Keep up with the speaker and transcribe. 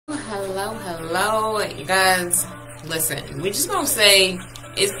Hello, you guys. Listen, we're just gonna say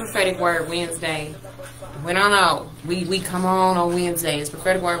it's Prophetic Word Wednesday. We don't know. We come on Wednesday. It's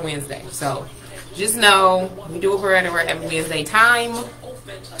Prophetic Word Wednesday. So just know we do a prophetic word every Wednesday, time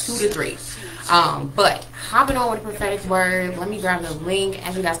 2 to 3. But hopping on with the prophetic word, let me grab the link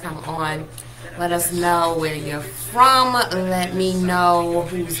as you guys come on. Let us know where you're from. Let me know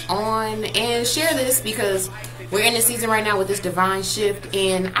who's on, and share this because we're in the season right now with this divine shift,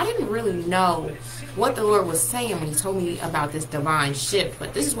 and I didn't really know what the Lord was saying when he told me about this divine shift,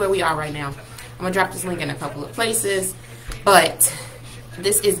 but this is where we are right now. I'm gonna drop this link in a couple of places, but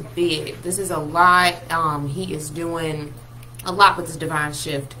this is big. This is a lot. He is doing a lot with this divine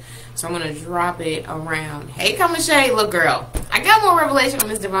shift. So I'm going to drop it around. Hey, come and shade, little girl. I got more revelation on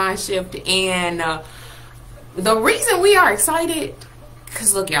this divine shift. And the reason we are excited,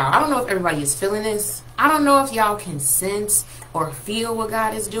 because look, y'all, I don't know if everybody is feeling this. I don't know if y'all can sense or feel what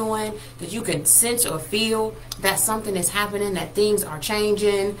God is doing. That you can sense or feel that something is happening, that things are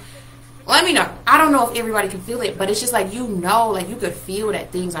changing. Let me know. I don't know if everybody can feel it, but it's just like, you know, like you could feel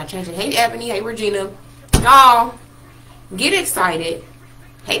that things are changing. Hey, Ebony. Hey, Regina. Y'all, get excited.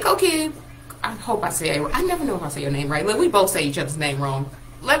 Hey, Kid. I hope I say it. I never know if I say your name right. Look, we both say each other's name wrong.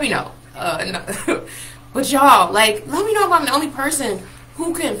 Let me know. No. But y'all, like, let me know if I'm the only person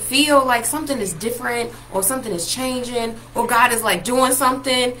who can feel like something is different or something is changing or God is like doing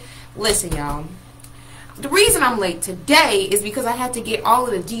something. Listen, y'all. The reason I'm late today is because I had to get all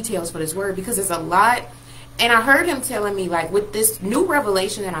of the details for this word because it's a lot. And I heard him telling me, like, with this new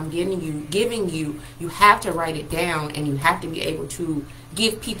revelation that I'm giving you, you have to write it down and you have to be able to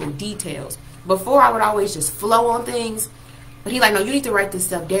give people details. Before, I would always just flow on things. But he's like, no, you need to write this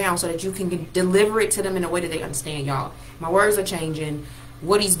stuff down so that you can deliver it to them in a way that they understand, y'all. My words are changing.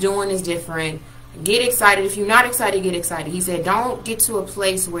 What he's doing is different. Get excited. If you're not excited, get excited. He said, don't get to a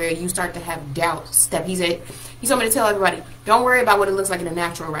place where you start to have doubt. He told me to tell everybody, don't worry about what it looks like in the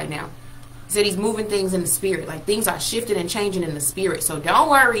natural right now. He said he's moving things in the spirit. Like, things are shifting and changing in the spirit. So don't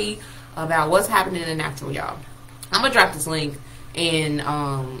worry about what's happening in the natural, y'all. I'm going to drop this link. And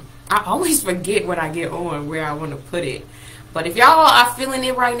I always forget when I get on where I want to put it. But if y'all are feeling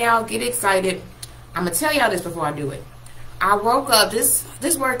it right now, get excited. I'm going to tell y'all this before I do it. I woke up. This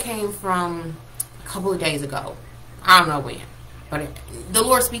word came from a couple of days ago. I don't know when. But the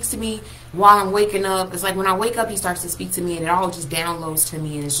Lord speaks to me while I'm waking up. It's like when I wake up, he starts to speak to me, and it all just downloads to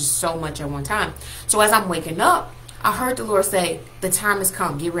me, and it's just so much at one time. So as I'm waking up, I heard the Lord say, the time has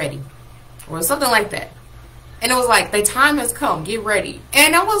come, get ready. Or something like that. And it was like, the time has come, get ready.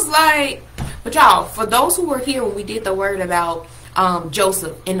 And I was like, but y'all, for those who were here when we did the word about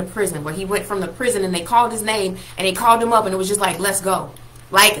Joseph in the prison, where he went from the prison and they called his name and they called him up and it was just like, let's go.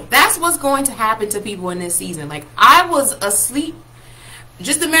 Like, that's what's going to happen to people in this season. Like, I was asleep.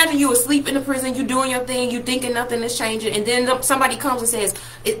 Just imagine you asleep in the prison, you doing your thing, you thinking nothing is changing, and then somebody comes and says,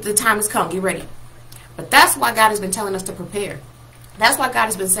 the time has come, get ready. But that's why God has been telling us to prepare. That's why God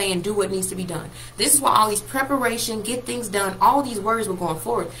has been saying, do what needs to be done. This is why all these preparation, get things done, all these words were going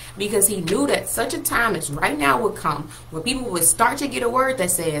forward. Because he knew that such a time as right now would come where people would start to get a word that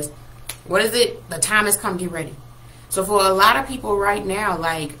says, what is it? The time has come, get ready. So for a lot of people right now,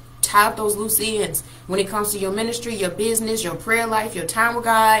 like, tie up those loose ends when it comes to your ministry, your business, your prayer life, your time with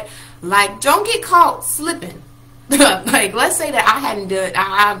God. Like, don't get caught slipping. Like, let's say that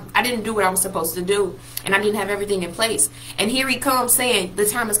I didn't do what I was supposed to do, and I didn't have everything in place. And here he comes saying, the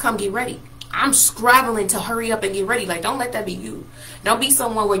time has come, get ready. I'm scrabbling to hurry up and get ready. Like, don't let that be you. Don't be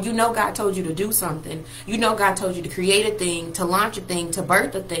someone where you know God told you to do something. You know God told you to create a thing, to launch a thing, to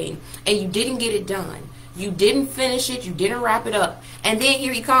birth a thing, and you didn't get it done. You didn't finish it. You didn't wrap it up. And then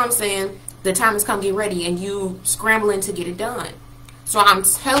here he comes saying, the time has come, get ready, and you scrambling to get it done. So I'm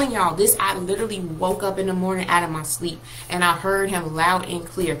telling y'all this, I literally woke up in the morning out of my sleep and I heard him loud and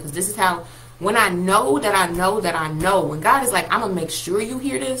clear, because this is how, when I know that I know that I know, when God is like, I'm going to make sure you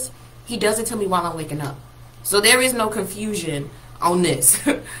hear this, he does it to me while I'm waking up. So there is no confusion on this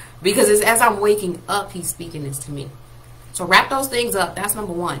because it's as I'm waking up, he's speaking this to me. So wrap those things up. That's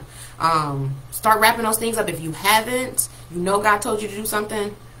number one. Start wrapping those things up. If you haven't, you know God told you to do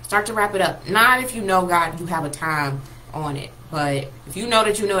something, start to wrap it up. Not if you know God, you have a time on it. But if you know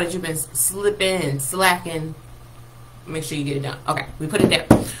that you've been slipping and slacking, make sure you get it done. Okay, we put it there.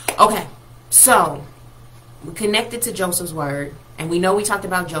 Okay, so we connected to Joseph's word, and we know we talked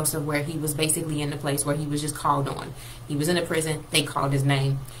about Joseph where he was basically in the place where he was just called on. He was in the prison, they called his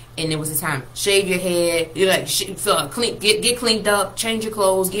name, and it was a time. Shave your head, you're like, get cleaned up, change your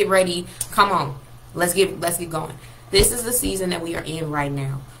clothes, get ready. Come on, let's get going. This is the season that we are in right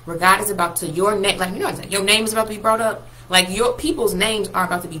now, where God is about to, your name, like, you know, your name is about to be brought up. Like, your people's names are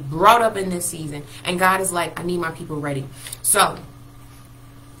about to be brought up in this season. And God is like, I need my people ready. So,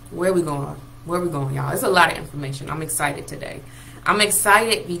 where are we going? Where are we going, y'all? It's a lot of information. I'm excited today. I'm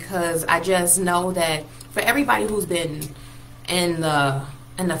excited because I just know that for everybody who's been in the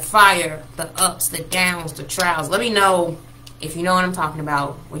fire, the ups, the downs, the trials, let me know if you know what I'm talking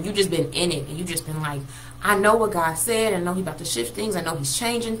about. When you just been in it and you just been like, I know what God said. I know He's about to shift things. I know He's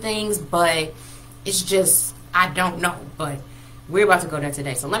changing things, but it's just, I don't know. But we're about to go there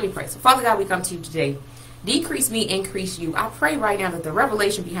today. So let me pray. So Father God, we come to you today. Decrease me, increase you. I pray right now that the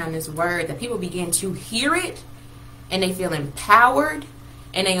revelation behind this word, that people begin to hear it and they feel empowered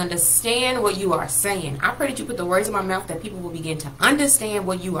and they understand what you are saying. I pray that you put the words in my mouth, that people will begin to understand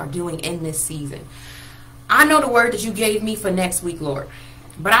what you are doing in this season. I know the word that you gave me for next week, Lord.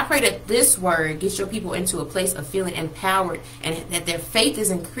 But I pray that this word gets your people into a place of feeling empowered and that their faith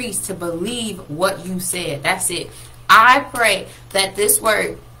is increased to believe what you said. That's it. I pray that this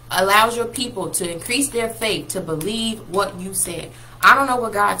word allows your people to increase their faith to believe what you said. I don't know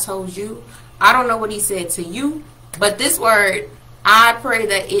what God told you. I don't know what He said to you. But this word, I pray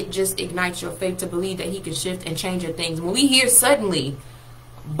that it just ignites your faith to believe that He can shift and change your things. When we hear suddenly,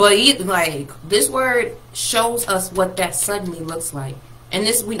 but this word shows us what that suddenly looks like. And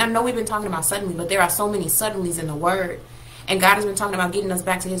I know we've been talking about suddenly, but there are so many suddenlies in the word. And God has been talking about getting us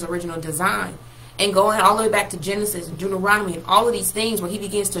back to His original design. And going all the way back to Genesis and Deuteronomy and all of these things where He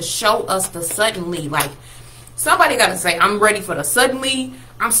begins to show us the suddenly. Like, somebody got to say, I'm ready for the suddenly.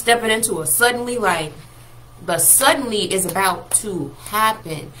 I'm stepping into a suddenly. Like, the suddenly is about to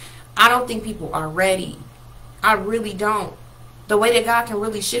happen. I don't think people are ready. I really don't. The way that God can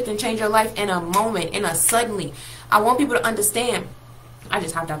really shift and change your life in a moment, in a suddenly. I want people to understand. I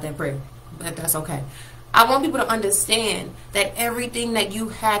just hopped out that prayer, but that's okay. I want people to understand that everything that you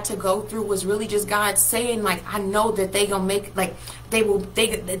had to go through was really just God saying, like, I know that they gonna make, like, they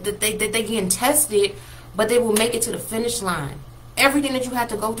getting tested, but they will make it to the finish line. Everything that you had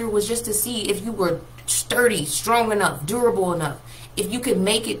to go through was just to see if you were sturdy, strong enough, durable enough, if you could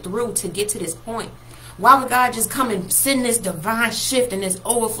make it through to get to this point. Why would God just come and send this divine shift and this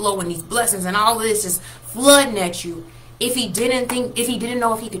overflow and these blessings and all of this just flooding at you if He didn't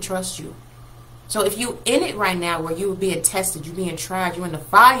know if He could trust you? So if you in it right now where you're being tested, you're being tried, you're in the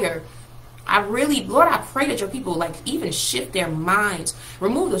fire, Lord, I pray that your people, like, even shift their minds,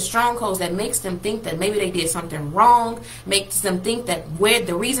 remove the strongholds that makes them think that maybe they did something wrong, makes them think that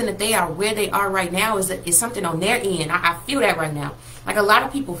the reason that they are where they are right now is something on their end. I feel that right now. Like, a lot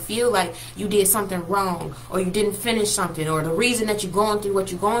of people feel like you did something wrong or you didn't finish something, or the reason that you're going through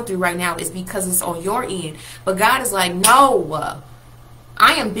what you're going through right now is because it's on your end. But God is like, no,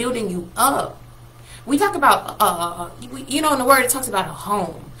 I am building you up. We talk about, in the Word it talks about a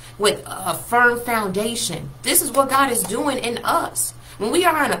home with a firm foundation. This is what God is doing in us. When we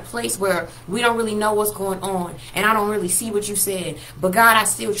are in a place where we don't really know what's going on, and I don't really see what you said, but God, I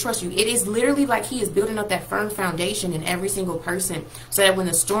still trust you. It is literally like He is building up that firm foundation in every single person, so that when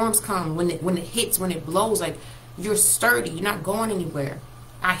the storms come, when it hits, when it blows, like, you're sturdy, you're not going anywhere.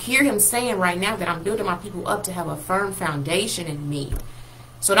 I hear Him saying right now that I'm building my people up to have a firm foundation in me.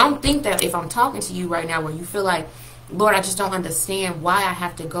 So don't think that if I'm talking to you right now where you feel like, Lord, I just don't understand why I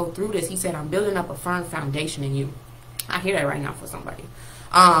have to go through this. He said, I'm building up a firm foundation in you. I hear that right now for somebody.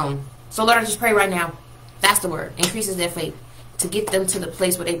 So Lord, I just pray right now. That's the word. Increases their faith to get them to the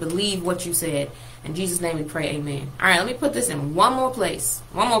place where they believe what you said. In Jesus' name we pray, amen. All right, let me put this in one more place.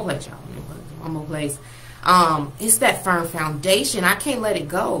 One more place, y'all. Let me put it in one more place. It's that firm foundation. I can't let it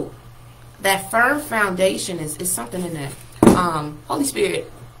go. That firm foundation is something in that. Holy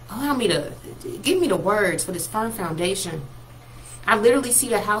Spirit, allow me to give me the words for this firm foundation. I literally see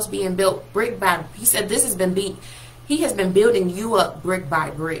the house being built brick by. He said this has been He has been building you up brick by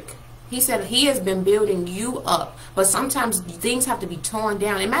brick. He said He has been building you up, but sometimes things have to be torn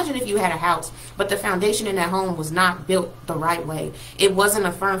down. Imagine if you had a house, but the foundation in that home was not built the right way. It wasn't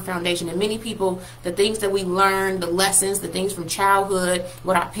a firm foundation. And many people, the things that we learned, the lessons, the things from childhood,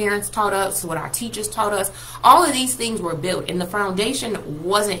 what our parents taught us, what our teachers taught us, all of these things were built, and the foundation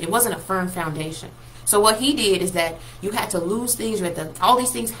wasn't a firm foundation. So what He did is that you had to lose things, all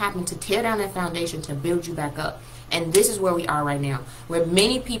these things happened to tear down that foundation to build you back up. And this is where we are right now, where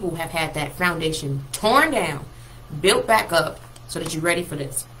many people have had that foundation torn down, built back up, so that you're ready for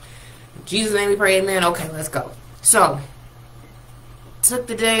this. In Jesus' name we pray, amen. Okay, let's go. So, took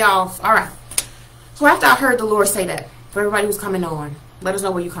the day off. All right. So after I heard the Lord say that, for everybody who's coming on, let us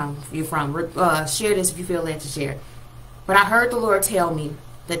know where you're from. Share this if you feel led to share. But I heard the Lord tell me,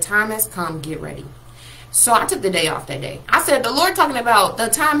 the time has come, get ready. So I took the day off that day. I said, the Lord talking about the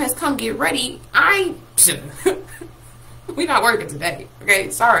time has come, get ready. We're not working today. Okay,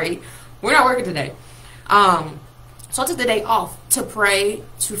 sorry, we're not working today. So I took the day off to pray,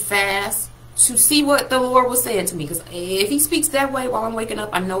 to fast, to see what the Lord was saying to me. Because if He speaks that way while I'm waking up,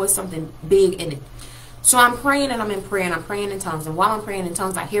 I know it's something big in it. So I'm praying and I'm in prayer and I'm praying in tongues. And while I'm praying in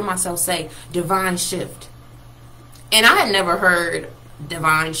tongues, I hear myself say, divine shift. And I had never heard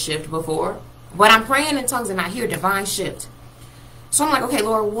divine shift before. But I'm praying in tongues and I hear divine shift. So I'm like, okay,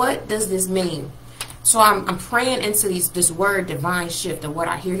 Lord, what does this mean? So I'm praying into this word divine shift, and what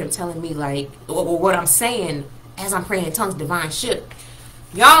I hear Him telling me, like, or what I'm saying as I'm praying in tongues, divine shift.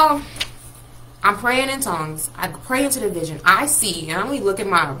 Y'all, I'm praying in tongues. I pray into the vision. I see, and I'm only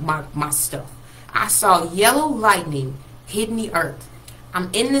looking at my stuff. I saw yellow lightning hitting the earth. I'm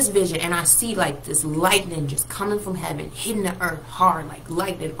in this vision, and I see like this lightning just coming from heaven, hitting the earth hard, like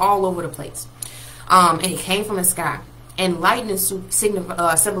lightning all over the place. And it came from the sky. And lightning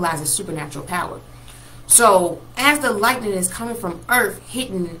symbolizes supernatural power. So as the lightning is coming from coming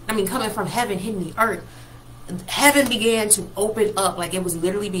from heaven, hitting the earth, heaven began to open up, like it was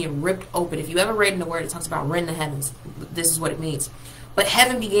literally being ripped open. If you ever read in the Word, it talks about rend the heavens. This is what it means. But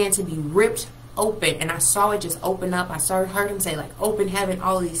heaven began to be ripped open, and I saw it just open up. I heard Him say, like, open heaven,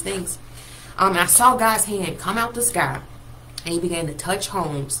 all of these things. And I saw God's hand come out the sky, and He began to touch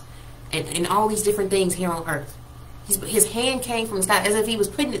homes and all these different things here on earth. His hand came from the sky as if He was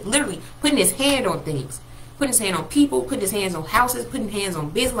literally putting His hand on things. Putting His hand on people, putting His hands on houses, putting hands on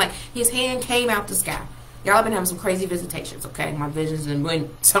business. Like, His hand came out the sky. Y'all have been having some crazy visitations, okay? My visions and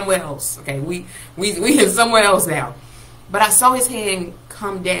went somewhere else, okay? We in somewhere else now. But I saw His hand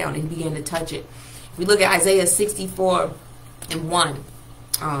come down and He began to touch it. If we look at Isaiah 64:1,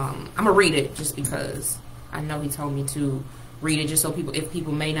 I'm going to read it just because I know He told me to read it, just so if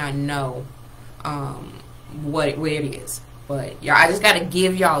people may not know where it is. But y'all, I just got to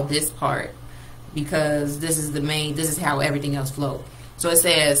give y'all this part because this is how everything else flows. So it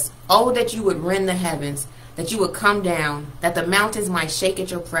says, oh, that you would rend the heavens, that you would come down, that the mountains might shake at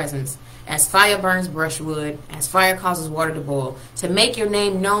your presence, as fire burns brushwood, as fire causes water to boil, to make your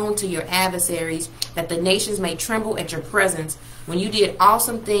name known to your adversaries, that the nations may tremble at your presence. When you did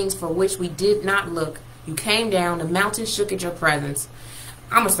awesome things for which we did not look, you came down, the mountains shook at your presence.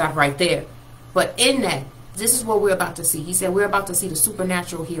 I'm going to stop right there. But in that, this is what we're about to see. He said we're about to see the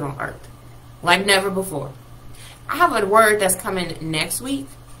supernatural here on earth, like never before. I have a word that's coming next week.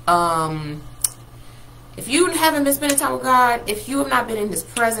 If you haven't been spending time with God, if you have not been in His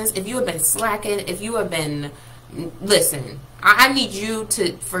presence, if you have been slacking, if you have been, listen, I need you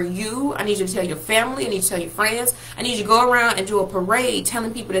to tell your family, I need you to tell your friends, I need you to go around and do a parade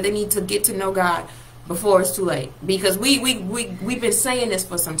telling people that they need to get to know God before it's too late. Because we've been saying this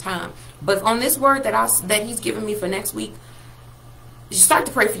for some time. But on this word that He's given me for next week, you start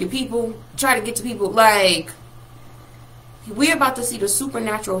to pray for your people, try to get to people. Like, we're about to see the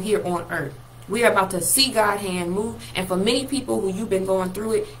supernatural here on earth. We are about to see God's hand move. And for many people who you've been going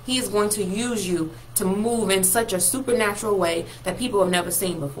through it, He is going to use you to move in such a supernatural way that people have never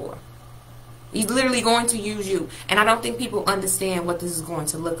seen before. He's literally going to use you. And I don't think people understand what this is going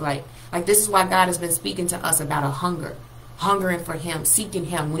to look like. Like, this is why God has been speaking to us about a hunger. Hungering for Him, seeking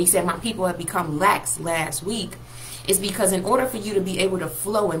Him. When He said, my people have become lax last week, it's because in order for you to be able to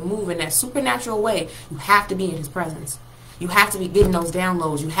flow and move in that supernatural way, you have to be in His presence. You have to be getting those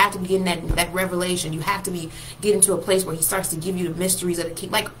downloads. You have to be getting that revelation. You have to be getting to a place where He starts to give you the mysteries of the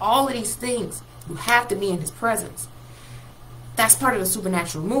King. Like, all of these things, you have to be in His presence. That's part of the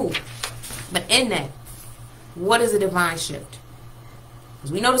supernatural move. But in that, what is a divine shift?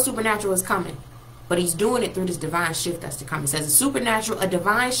 Because we know the supernatural is coming, but He's doing it through this divine shift that's to come. It says a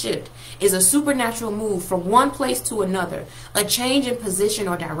divine shift is a supernatural move from one place to another, a change in position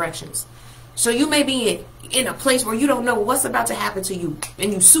or directions. So you may be in a place where you don't know what's about to happen to you,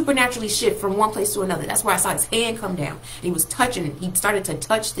 and you supernaturally shift from one place to another. That's why I saw His hand come down. And He started to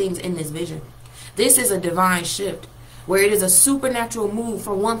touch things in this vision. This is a divine shift, where it is a supernatural move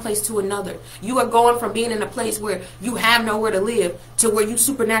from one place to another. You are going from being in a place where you have nowhere to live to where you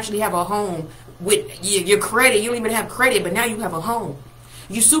supernaturally have a home with your credit. You don't even have credit, but now you have a home.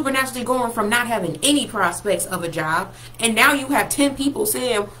 You supernaturally going from not having any prospects of a job, and now you have 10 people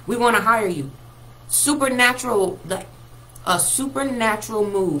saying, we want to hire you. A supernatural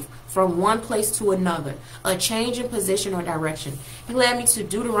move from one place to another, a change in position or direction. He led me to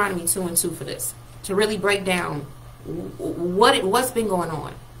Deuteronomy 2:2 for this, to really break down what's been going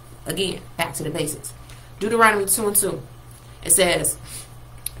on. Again, back to the basics. Deuteronomy 2:2. It says,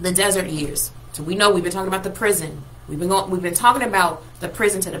 the desert years. So we know we've been talking about the prison. We've been talking about the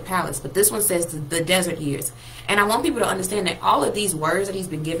prison to the palace, but this one says the desert years. And I want people to understand that all of these words that He's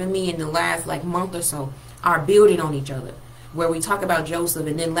been giving me in the last month or so are building on each other, where we talk about Joseph,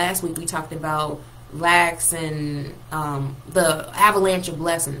 and then last week we talked about lacks and the avalanche of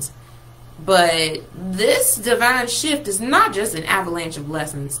blessings. But this divine shift is not just an avalanche of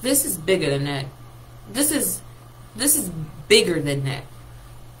blessings. This is bigger than that. This is bigger than that.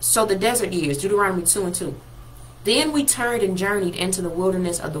 So the desert years, Deuteronomy 2:2. Then we turned and journeyed into the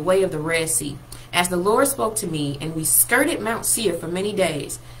wilderness of the way of the Red Sea, as the Lord spoke to me, and we skirted Mount Seir for many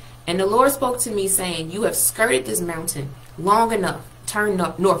days. And the Lord spoke to me, saying, you have skirted this mountain long enough, turn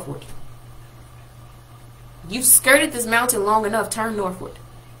northward. You've skirted this mountain long enough, turn northward.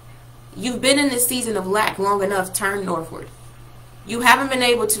 You've been in this season of lack long enough, turn northward. You haven't been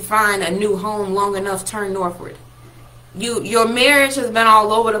able to find a new home long enough, turn northward. Your marriage has been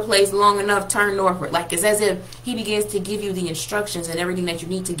all over the place long enough, turn northward. Like, it's as if he begins to give you the instructions and everything that you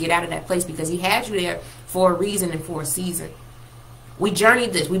need to get out of that place, because he had you there for a reason and for a season. We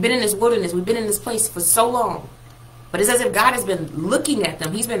journeyed this. We've been in this wilderness. We've been in this place for so long. But it's as if God has been looking at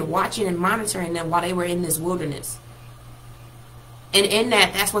them. He's been watching and monitoring them while they were in this wilderness. And in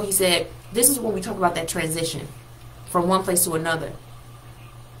that's what he said, this is when we talk about that transition from one place to another.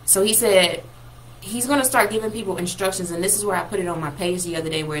 So he said, he's going to start giving people instructions, and this is where I put it on my page the other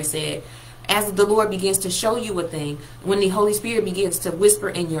day, where it said, as the Lord begins to show you a thing, when the Holy Spirit begins to whisper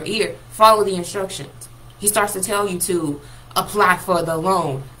in your ear, follow the instructions. He starts to tell you to apply for the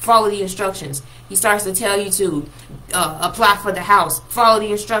loan, follow the instructions. He starts to tell you to apply for the house, follow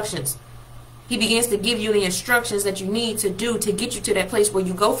the instructions. He begins to give you the instructions that you need to do to get you to that place where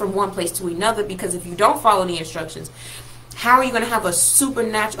you go from one place to another, because if you don't follow the instructions, how are you going to have a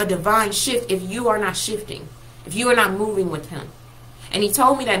supernatural, a divine shift if you are not shifting, if you are not moving with him? And he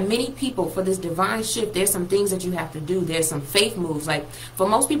told me that many people, for this divine shift, there's some things that you have to do. There's some faith moves. Like, for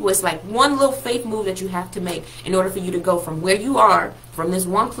most people, it's like one little faith move that you have to make in order for you to go from where you are, from this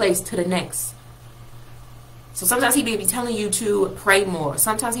one place to the next. So sometimes he may be telling you to pray more.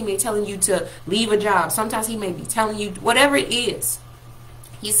 Sometimes he may be telling you to leave a job. Sometimes he may be telling you whatever it is.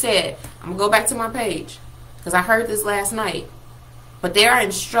 He said, I'm going to go back to my page, because I heard this last night. But there are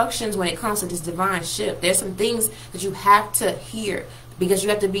instructions when it comes to this divine shift. There's some things that you have to hear, because you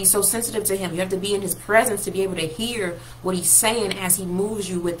have to be so sensitive to him. You have to be in his presence to be able to hear what he's saying as he moves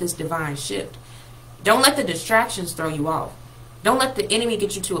you with this divine shift. Don't let the distractions throw you off. Don't let the enemy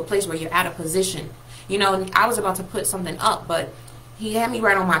get you to a place where you're out of position. You know, I was about to put something up, but he had me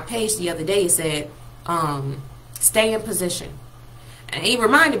right on my page the other day. It said, stay in position. And he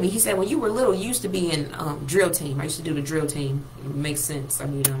reminded me, he said, when you were little, you used to be in drill team. I used to do the drill team. It makes sense. I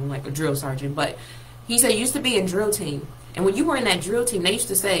mean, I'm like a drill sergeant. But he said, you used to be in drill team. And when you were in that drill team, they used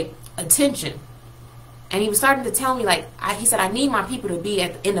to say, attention. And he was starting to tell me, like, he said, I need my people to be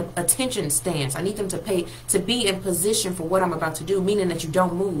in the attention stance. I need them to be in position for what I'm about to do, meaning that you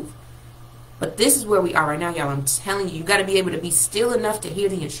don't move. But this is where we are right now, y'all. I'm telling you, you got to be able to be still enough to hear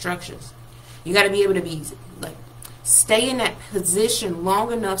the instructions. You got to be able to be, like, stay in that position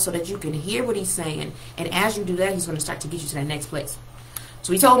long enough so that you can hear what he's saying. And as you do that, he's going to start to get you to that next place.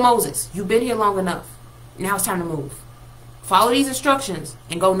 So he told Moses, you've been here long enough. Now it's time to move. Follow these instructions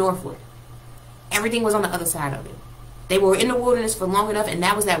and go northward. Everything was on the other side of it. They were in the wilderness for long enough, and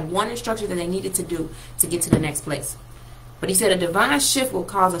that was that one instruction that they needed to do to get to the next place. But he said a divine shift will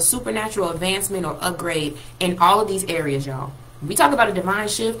cause a supernatural advancement or upgrade in all of these areas, y'all. When we talk about a divine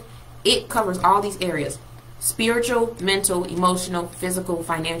shift, it covers all these areas. Spiritual, mental, emotional, physical,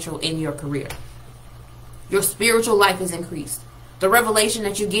 financial, in your career. Your spiritual life is increased. The revelation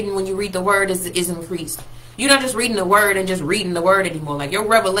that you're getting when you read the word is increased. You're not just reading the word and just reading the word anymore. Like, your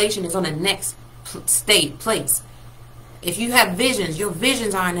revelation is on the next place. If you have visions, your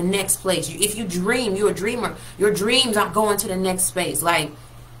visions are in the next place. If you dream, you're a dreamer. Your dreams are going to the next space. Like,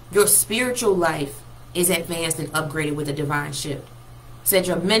 your spiritual life is advanced and upgraded with a divine shift. Said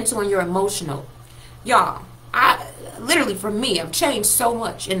your mental and your emotional. Y'all, literally, for me, I've changed so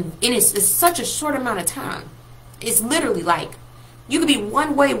much. And it's such a short amount of time. It's literally like, you could be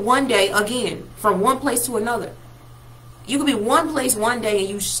one way one day, again, from one place to another. You could be one place one day and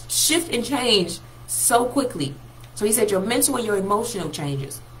you shift and change so quickly. So he said your mental and your emotional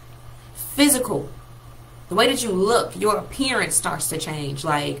changes. Physical, the way that you look, your appearance starts to change.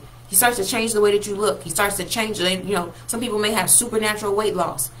 Like, he starts to change the way that you look. He starts to change, you know, some people may have supernatural weight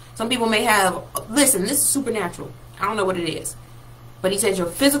loss. Some people may have, listen, this is supernatural. I don't know what it is. But he said your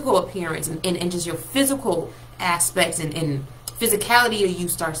physical appearance and just your physical aspects and physicality of you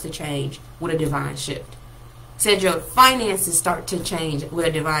starts to change with a divine shift. Said your finances start to change with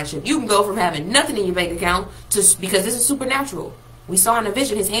a divine shift. You can go from having nothing in your bank account to, because this is supernatural. We saw in a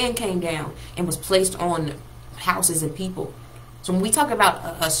vision, his hand came down and was placed on houses and people. So when we talk about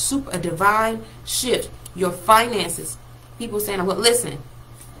a divine shift, Your finances. People saying, well, listen.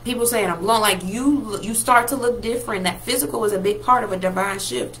 People saying I'm glowing. Like you start to look different. That physical is a big part of a divine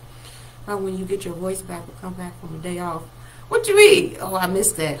shift. Like when you get your voice back or come back from a day off. What you mean? Oh, I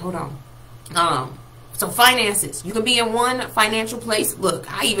missed that. Hold on. So finances. You can be in one financial place.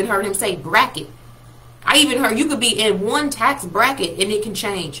 Look, I even heard him say bracket. I even heard you could be in one tax bracket and it can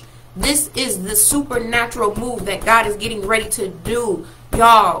change. This is the supernatural move that God is getting ready to do.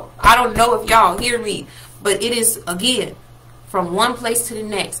 Y'all, I don't know if y'all hear me, but it is, again, from one place to the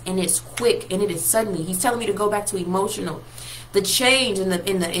next, and it's quick and it is suddenly. He's telling me to go back to emotional. The change and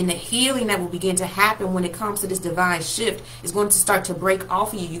the healing that will begin to happen when it comes to this divine shift is going to start to break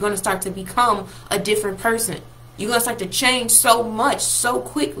off of you. You're going to start to become a different person. You're going to start to change so much, so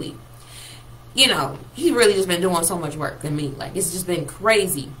quickly. You know, he's really just been doing so much work in me. Like, it's just been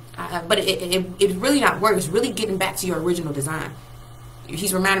crazy. But it's really not work. It's really getting back to your original design.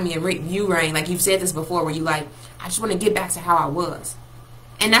 He's reminding me of you, Rain. Like, you've said this before where you like, I just want to get back to how I was.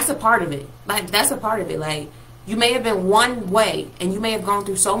 And that's a part of it. Like, that's a part of it. Like, you may have been one way, and you may have gone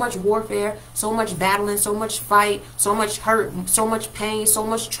through so much warfare, so much battling, so much fight, so much hurt, so much pain, so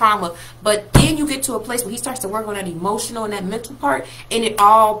much trauma. But then you get to a place where he starts to work on that emotional and that mental part, and it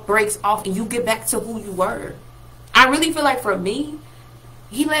all breaks off, and you get back to who you were. I really feel like for me,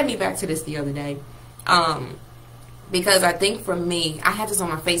 he led me back to this the other day. Because I think for me, I had this on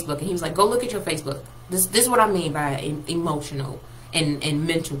my Facebook, and he was like, go look at your Facebook. This is what I mean by emotional and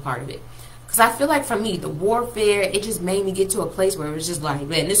mental part of it. Because I feel like for me, the warfare, it just made me get to a place where it was just like,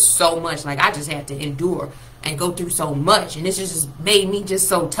 man, this is so much. Like, I just had to endure and go through so much. And this just made me just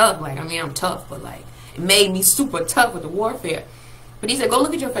so tough. Like, I mean, I'm tough, but like, it made me super tough with the warfare. But he said, go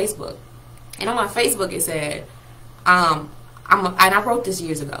look at your Facebook. And on my Facebook, it said, and I wrote this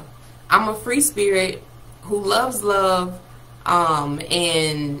years ago, I'm a free spirit who loves love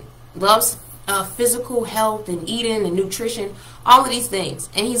and loves physical health and eating and nutrition, all of these things.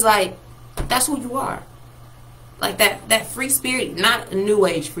 And he's like, that's who you are. Like that free spirit, not a new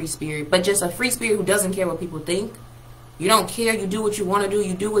age free spirit, but just a free spirit who doesn't care what people think. You don't care. You do what you want to do.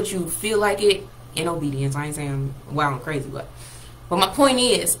 You do what you feel like it in obedience. I ain't saying wild and crazy, but my point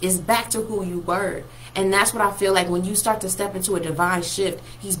is back to who you were. And that's what I feel like when you start to step into a divine shift,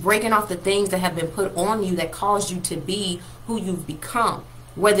 he's breaking off the things that have been put on you that caused you to be who you've become.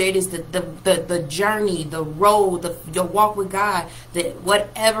 Whether it is the journey, the road, your walk with God,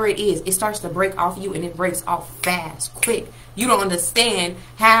 whatever it is, it starts to break off you, and it breaks off fast, quick. You don't understand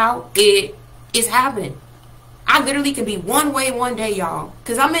how it is happening. I literally can be one way one day, y'all,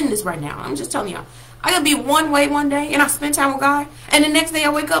 because I'm in this right now. I'm just telling y'all. I can be one way one day, and I spend time with God, and the next day I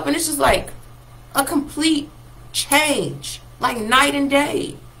wake up, and it's just like a complete change, like night and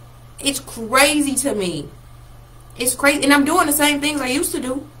day. It's crazy to me. It's crazy, and I'm doing the same things I used to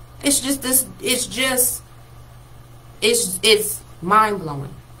do. It's just this. It's mind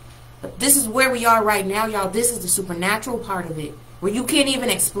blowing. But this is where we are right now, y'all. This is the supernatural part of it, where you can't even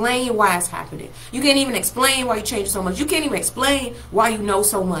explain why it's happening. You can't even explain why you change so much. You can't even explain why you know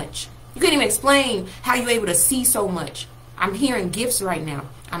so much. You can't even explain how you're able to see so much. I'm hearing gifts right now.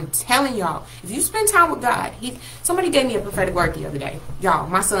 I'm telling y'all, if you spend time with God, somebody gave me a prophetic word the other day. Y'all,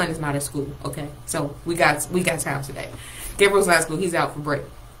 my son is not at school, okay? So we got time today. Gabriel's not at school. He's out for break.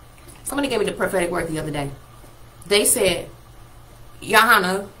 Somebody gave me the prophetic word the other day. They said,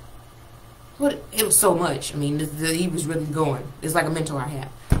 Johanna, it was so much. I mean, he was really going. It's like a mentor I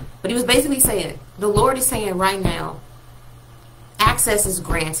have. But he was basically saying, the Lord is saying right now, access is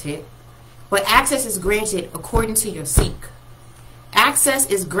granted, but access is granted according to your seek. Access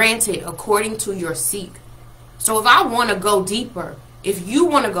is granted according to your seek. So if I want to go deeper, if you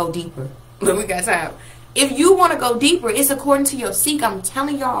want to go deeper, we got time. If you want to go deeper, it's according to your seek. I'm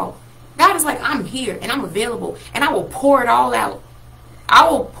telling y'all, God is like, I'm here and I'm available and I will pour it all out. I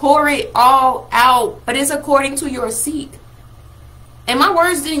will pour it all out, but it's according to your seek. And my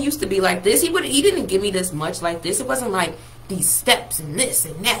words didn't used to be like this. He didn't give me this much like this. It wasn't like these steps and this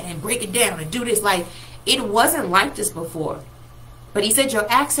and that and break it down and do this. Like, it wasn't like this before. But he said your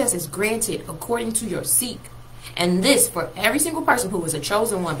access is granted according to your seek. And this for every single person who was a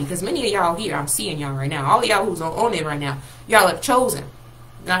chosen one. Because many of y'all here, I'm seeing y'all right now. All of y'all who's on it right now, y'all have chosen.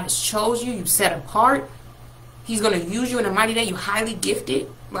 God has chose you. You set apart. He's going to use you in a mighty day. You highly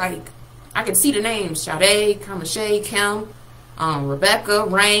gifted. Like, I can see the names. Sade, Kamashay, Kim, Rebecca,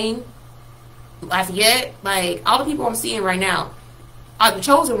 Rain, Lafayette. Like, all the people I'm seeing right now are the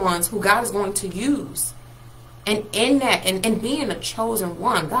chosen ones who God is going to use. And in that, and being a chosen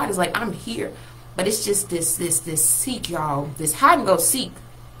one, God is like, I'm here. But it's just this seek, y'all. This hide and go seek.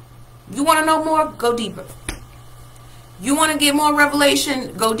 You want to know more? Go deeper. You want to get more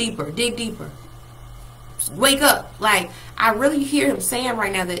revelation? Go deeper. Dig deeper. wake up. Like, I really hear him saying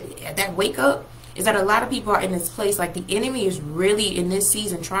right now that wake up is that a lot of people are in this place. Like, the enemy is really in this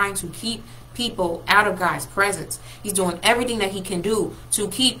season trying to keep people out of God's presence. He's doing everything that he can do to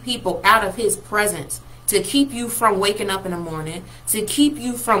keep people out of his presence, to keep you from waking up in the morning, to keep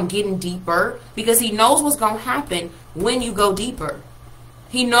you from getting deeper, because he knows what's going to happen when you go deeper.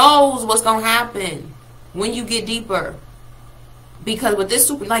 He knows what's going to happen when you get deeper. Because with this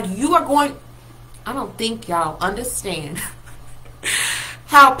like, you are going, I don't think y'all understand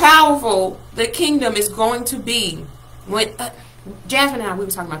how powerful the kingdom is going to be. When Jasmine and I, we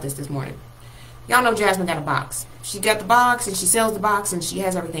were talking about this morning. Y'all know Jasmine got a box. She got the box and she sells the box and she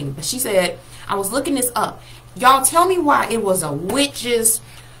has everything. But she said, I was looking this up. Y'all tell me why it was a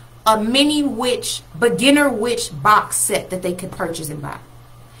mini witch, beginner witch box set that they could purchase and buy.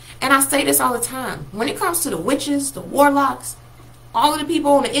 And I say this all the time. When it comes to the witches, the warlocks, all of the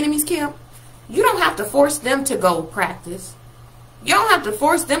people in the enemy's camp, you don't have to force them to go practice. You don't have to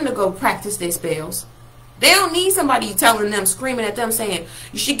force them to go practice their spells. They don't need somebody telling them, screaming at them, saying,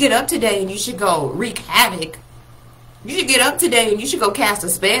 you should get up today and you should go wreak havoc. You should get up today and you should go cast a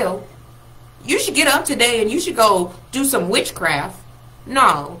spell. You should get up today and you should go do some witchcraft.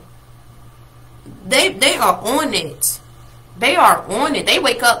 No. They are on it. They are on it. They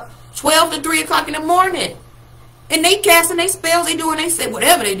wake up 12 to 3 o'clock in the morning. And they casting their spells. They doing, they say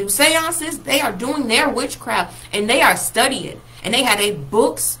whatever they do. Seances. They are doing their witchcraft. And they are studying. And they have their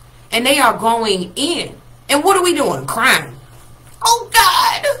books. And they are going in. And what are we doing? Crying. Oh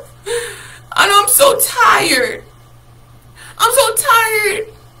God. I know, I'm so tired. I'm so tired.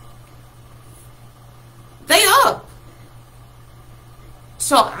 They up.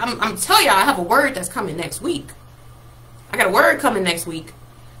 So I'm telling y'all, I have a word that's coming next week. I got a word coming next week.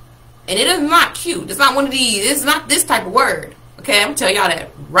 And it is not cute. It's not one of these. It's not this type of word. Okay, I'm telling y'all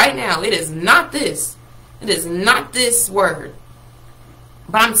that right now. It is not this. It is not this word.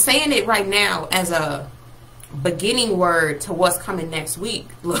 But I'm saying it right now as a beginning word to what's coming next week.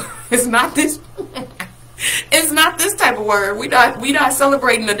 Look, it's not this. It's not this type of word. We not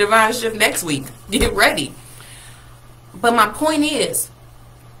celebrating the divine shift next week. Get ready. But my point is,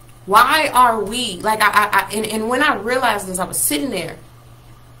 why are we like and when I realized this, I was sitting there.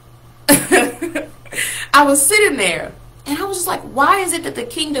 I was sitting there and I was just like, why is it that the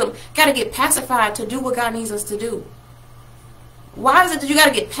kingdom got to get pacified to do what God needs us to do? Why is it that you got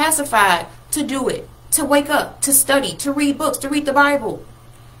to get pacified to do it? To wake up, to study, to read books, to read the Bible.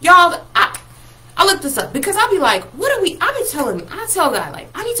 Y'all, I looked this up because I'll be like, what are we? I tell God, like,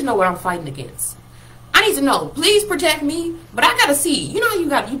 I need to know what I'm fighting against. I need to know. Please protect me. But I gotta see. You know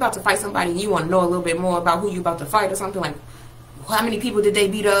how you about to fight somebody and you want to know a little bit more about who you about to fight or something, like how many people did they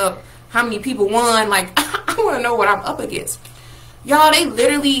beat up? How many people won? Like, I want to know what I'm up against. Y'all, they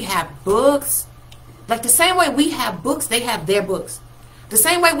literally have books. Like the same way we have books, they have their books. The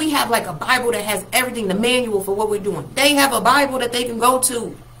same way we have like a Bible that has everything, the manual for what we're doing. They have a Bible that they can go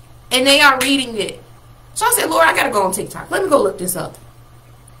to. And they are reading it. So I said, Lord, I got to go on TikTok. Let me go look this up.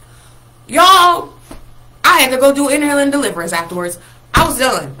 Y'all, I had to go do inhale and deliverance afterwards. I was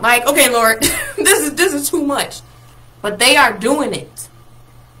done. Like, okay, Lord, this is too much. But they are doing it.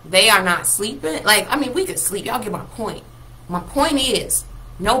 They are not sleeping. Like, I mean, we could sleep. Y'all get my point. My point is,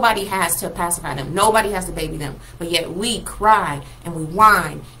 nobody has to pacify them. Nobody has to baby them. But yet we cry and we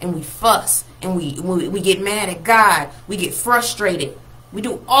whine and we fuss and we get mad at God. We get frustrated. We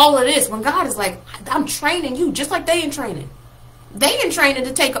do all of this when God is like, I'm training you just like they in training. They in training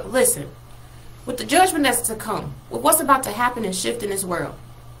to take, listen, with the judgment that's to come, with what's about to happen and shift in this world.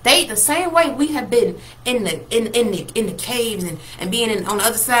 They, the same way we have been in the caves and being on the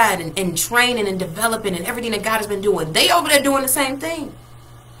other side and training and developing and everything that God has been doing. They over there doing the same thing.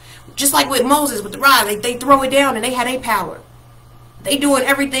 Just like with Moses, with the rod, like they throw it down and they had a power. They doing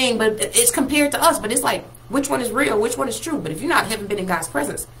everything, but it's compared to us. But it's like, which one is real? Which one is true? But if you haven't been in God's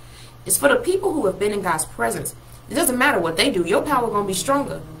presence, it's for the people who have been in God's presence. It doesn't matter what they do. Your power going to be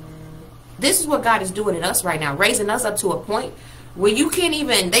stronger. This is what God is doing in us right now, raising us up to a point where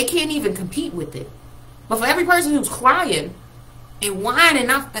they can't even compete with it. But for every person who's crying and whining,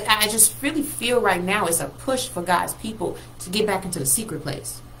 I just really feel right now it's a push for God's people to get back into the secret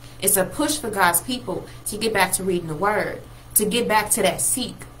place. It's a push for God's people to get back to reading the word, to get back to that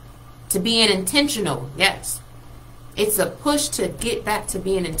seek, to being intentional. Yes. It's a push to get back to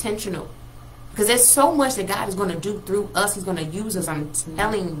being intentional. Because there's so much that God is going to do through us. He's going to use us. I'm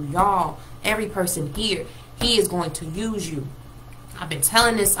telling y'all, every person here, He is going to use you. I've been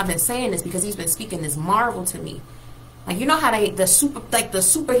telling this, I've been saying this because He's been speaking this marvel to me. Like, you know how the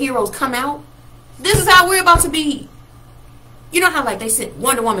superheroes come out? This is how we're about to be. You know how like they said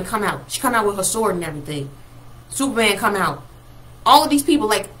Wonder Woman come out. She come out with her sword and everything. Superman come out. All of these people,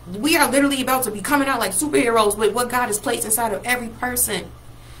 like, we are literally about to be coming out like superheroes with what God has placed inside of every person.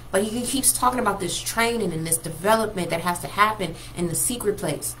 But he keeps talking about this training and this development that has to happen in the secret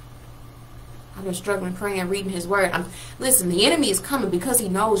place. I've been struggling, praying, reading his word. Listen, the enemy is coming because he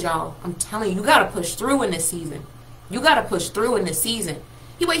knows, y'all. I'm telling you, you got to push through in this season. You got to push through in this season.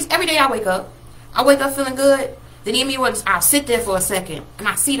 He waits every day. I wake up feeling good. Then the enemy was, I'll sit there for a second, and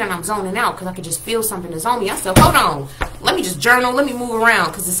I see that I'm zoning out because I could just feel something that's on me. I said, hold on, let me just journal, let me move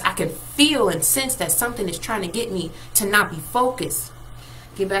around, because I can feel and sense that something is trying to get me to not be focused.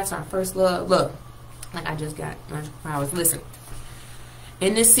 Get back to our first love. Look, like I just got magical powers. Listen,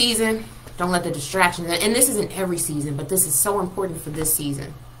 in this season, don't let the distractions, and this isn't every season, but this is so important for this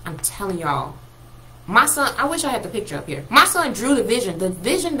season. I'm telling y'all. My son, I wish I had the picture up here. My son drew the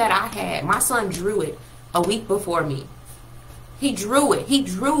vision that I had. My son drew it a week before me. He drew it. He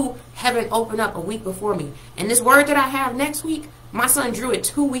drew heaven open up a week before me. And this word that I have next week, my son drew it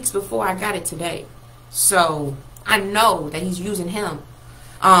 2 weeks before I got it today. So I know that he's using him.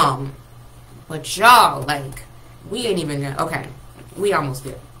 But y'all, like, we ain't even gonna, okay, we almost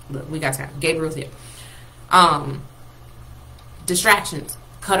there. Look, we got time. Gabriel's here. Distractions.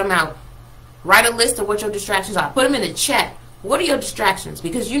 Cut them out. Write a list of what your distractions are. Put them in the chat. What are your distractions?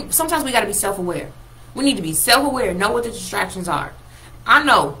 Because sometimes we got to be self-aware. We need to be self-aware, know what the distractions are. I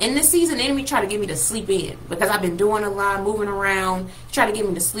know, in this season, the enemy try to get me to sleep in. Because I've been doing a lot, moving around, try to get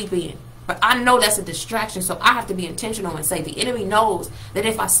me to sleep in. But I know that's a distraction, so I have to be intentional and say the enemy knows that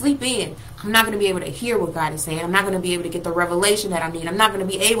if I sleep in, I'm not going to be able to hear what God is saying. I'm not going to be able to get the revelation that I need. I'm not going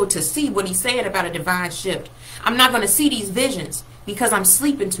to be able to see what he's saying about a divine shift. I'm not going to see these visions because I'm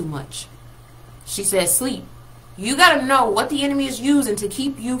sleeping too much. She says sleep. You got to know what the enemy is using to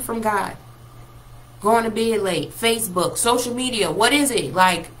keep you from God. Going to bed late, Facebook, social media, what is it?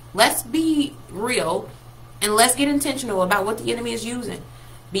 Like, let's be real and let's get intentional about what the enemy is using.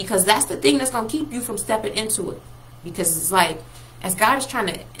 Because that's the thing that's going to keep you from stepping into it. Because it's like, as God is trying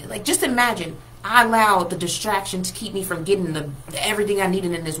to, like, just imagine, I allowed the distraction to keep me from getting the everything I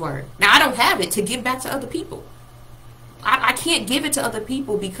needed in this word. Now, I don't have it to give back to other people. I can't give it to other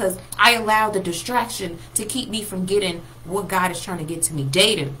people because I allowed the distraction to keep me from getting what God is trying to get to me.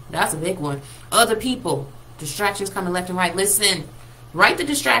 Dating, that's a big one. Other people, distractions coming left and right. Listen, write the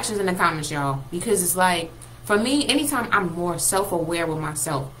distractions in the comments, y'all. Because it's like, for me, anytime I'm more self-aware with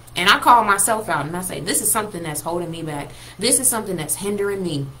myself, and I call myself out and I say, this is something that's holding me back. This is something that's hindering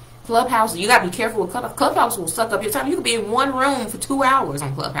me. Clubhouse, you got to be careful with Clubhouse. Clubhouse will suck up your time. You could be in one room for 2 hours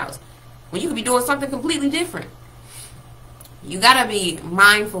on Clubhouse when you could be doing something completely different. You got to be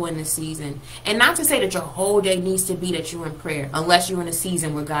mindful in this season. And not to say that your whole day needs to be that you're in prayer. Unless you're in a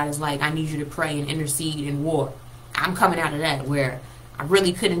season where God is like, I need you to pray and intercede and war. I'm coming out of that where I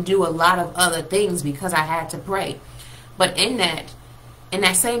really couldn't do a lot of other things because I had to pray. But in that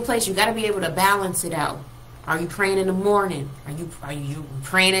same place, you got to be able to balance it out. Are you praying in the morning? Are you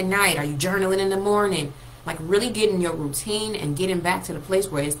praying at night? Are you journaling in the morning? Like really getting your routine and getting back to the place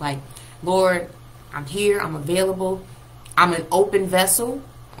where it's like, Lord, I'm here. I'm available. I'm an open vessel,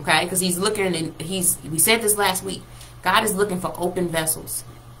 okay? Because he's looking, and we said this last week. God is looking for open vessels.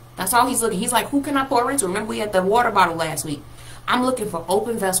 That's all he's looking. He's like, who can I pour into? Remember we had the water bottle last week. I'm looking for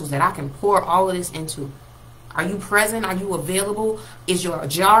open vessels that I can pour all of this into. Are you present? Are you available? Is your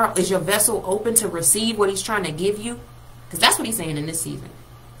vessel open to receive what he's trying to give you? Because that's what he's saying in this season.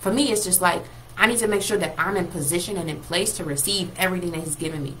 For me, it's just like, I need to make sure that I'm in position and in place to receive everything that he's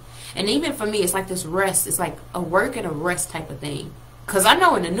given me. And even for me, it's like this rest. It's like a work and a rest type of thing. Because I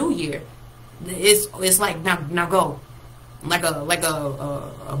know in the new year, it's like, now go. Like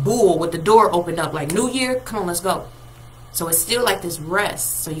a bull with the door opened up. Like, new year, come on, let's go. So it's still like this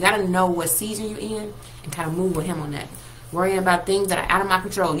rest. So you got to know what season you're in and kind of move with him on that. Worrying about things that are out of my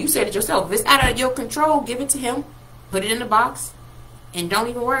control. You said it yourself. If it's out of your control, give it to him. Put it in the box. And don't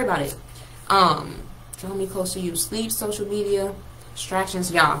even worry about it. Draw me close to you. Sleep, social media,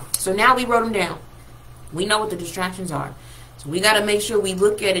 distractions, y'all. So now we wrote them down. We know what the distractions are. So we got to make sure we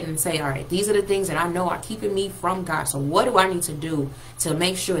look at it and say, all right, these are the things that I know are keeping me from God. So what do I need to do to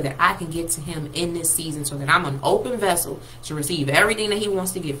make sure that I can get to him in this season so that I'm an open vessel to receive everything that he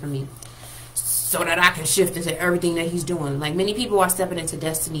wants to get from me so that I can shift into everything that he's doing. Like many people are stepping into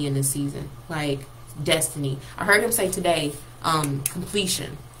destiny in this season. Like destiny. I heard him say today,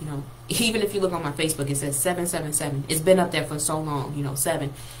 completion. You know, even if you look on my Facebook, it says 777. It's been up there for so long. You know,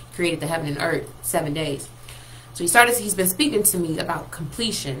 7 created the heaven and earth, 7 days. So he's been speaking to me about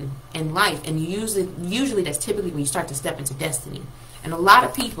completion in life, and usually that's typically when you start to step into destiny. And a lot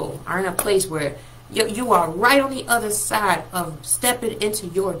of people are in a place where You are right on the other side of stepping into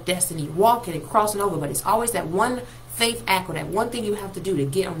your destiny, walking and crossing over. But it's always that one faith act or that one thing you have to do to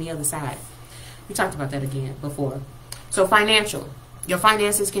get on the other side. We talked about that again before. So financial. Your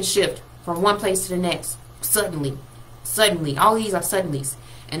finances can shift from one place to the next. Suddenly. Suddenly. All these are suddenlies.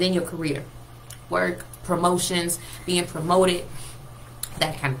 And then your career. Work, promotions, being promoted,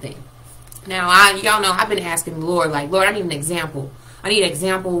 that kind of thing. Now, y'all know I've been asking the Lord, like, Lord, I need an example. I need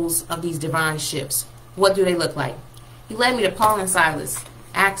examples of these divine shifts. What do they look like? He led me to Paul and Silas,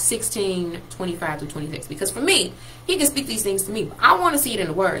 Acts 16, 25 through 26. Because for me, he can speak these things to me. But I want to see it in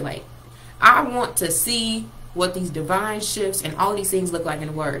the Word. Like, I want to see what these divine shifts and all these things look like in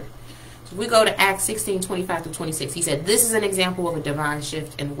the Word. So we go to Acts 16, 25 through 26. He said, this is an example of a divine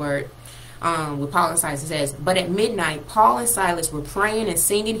shift in the Word. With Paul and Silas, it says, but at midnight, Paul and Silas were praying and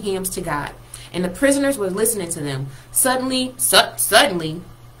singing hymns to God. And the prisoners were listening to them. Suddenly,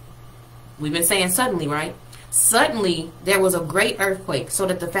 we've been saying suddenly, right? Suddenly, there was a great earthquake, so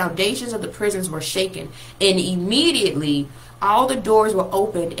that the foundations of the prisons were shaken. And immediately, all the doors were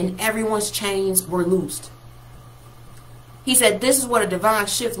opened and everyone's chains were loosed. He said, this is what a divine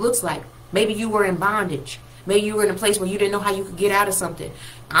shift looks like. Maybe you were in bondage. Maybe you were in a place where you didn't know how you could get out of something.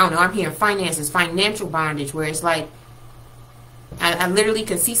 I don't know, I'm hearing finances, financial bondage, where it's like, I literally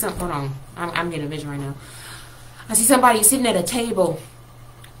can see something. Hold on. I'm getting a vision right now. I see somebody sitting at a table.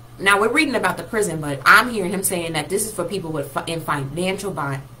 Now, we're reading about the prison, but I'm hearing him saying that this is for people in financial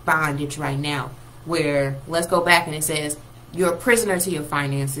bondage right now. Where, let's go back and it says, you're a prisoner to your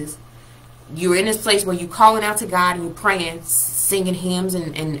finances. You're in this place where you're calling out to God and you're praying, singing hymns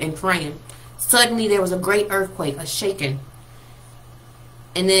and praying. Suddenly, there was a great earthquake, a shaking.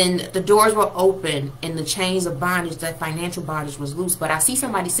 And then the doors were open and the chains of bondage, that financial bondage, was loose. But I see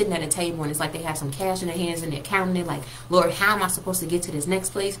somebody sitting at a table and it's like they have some cash in their hands and they're counting it like, Lord, how am I supposed to get to this next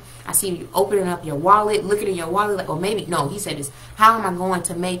place? I see you opening up your wallet, looking at your wallet like, or maybe, no, he said this, how am I going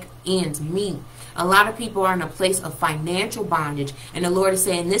to make ends meet? A lot of people are in a place of financial bondage, and the Lord is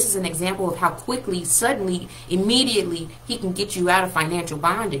saying this is an example of how quickly, suddenly, immediately, he can get you out of financial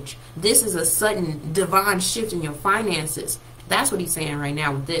bondage. This is a sudden divine shift in your finances. That's what he's saying right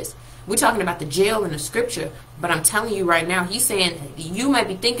now with this. We're talking about the jail in the scripture, but I'm telling you right now, he's saying you might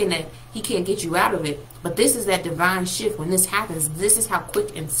be thinking that he can't get you out of it, but this is that divine shift. When this happens, this is how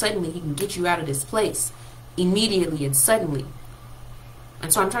quick and suddenly he can get you out of this place, immediately and suddenly.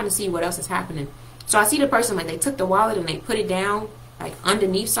 And so I'm trying to see what else is happening. So I see the person, like, they took the wallet and they put it down, like,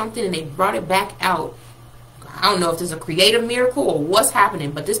 underneath something, and they brought it back out. I don't know if there's a creative miracle or what's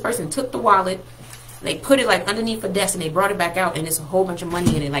happening, but this person took the wallet, they put it, like, underneath a desk, and they brought it back out, and there's a whole bunch of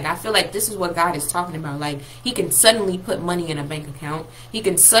money in it. Like, I feel like this is what God is talking about. Like, he can suddenly put money in a bank account. He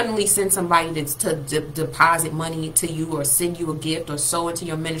can suddenly send somebody to deposit money to you or send you a gift or sow into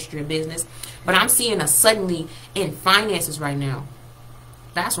your ministry or business. But I'm seeing a suddenly in finances right now.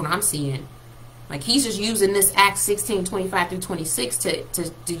 That's what I'm seeing. Like, he's just using this Acts 16, 25 through 26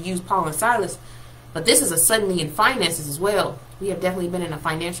 to use Paul and Silas. But this is a suddenly in finances as well. We have definitely been in a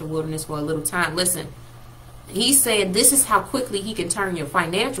financial wilderness for a little time. Listen, he's saying this is how quickly he can turn your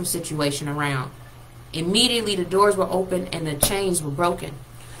financial situation around. Immediately the doors were open and the chains were broken.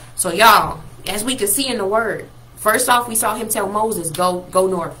 So y'all, as we can see in the word, first off, we saw him tell Moses, go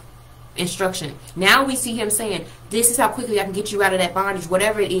north. Instruction. Now we see him saying, this is how quickly I can get you out of that bondage,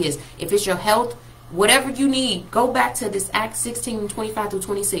 whatever it is. If it's your health, whatever you need, go back to this Acts 16, 25 through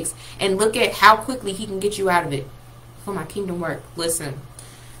 26 and look at how quickly he can get you out of it for my kingdom work. Listen,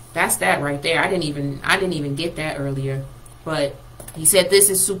 that's that right there. I didn't even get that earlier. But he said this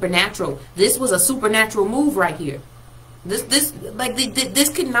is supernatural. This was a supernatural move right here. This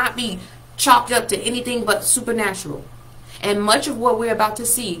could not be chalked up to anything but supernatural. And much of what we're about to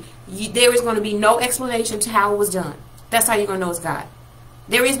see, there is going to be no explanation to how it was done. That's how you're going to know it's God.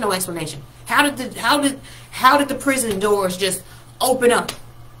 There is no explanation. How did the prison doors just open up?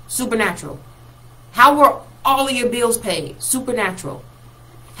 Supernatural. How were all of your bills paid? Supernatural.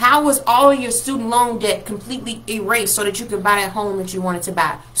 How was all of your student loan debt completely erased so that you could buy that home that you wanted to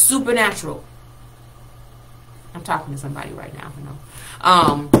buy? Supernatural. I'm talking to somebody right now, you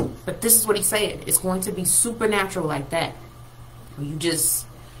know. But this is what he said. It's going to be supernatural like that. You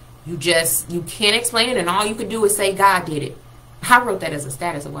can't explain it, and all you can do is say God did it. I wrote that as a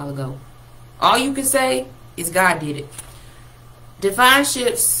status a while ago. All you can say is God did it. Divine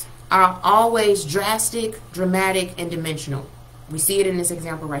shifts are always drastic, dramatic, and dimensional. We see it in this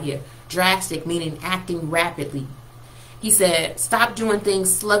example right here. Drastic, meaning acting rapidly. He said, stop doing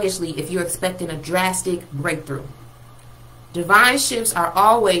things sluggishly if you're expecting a drastic breakthrough. Divine shifts are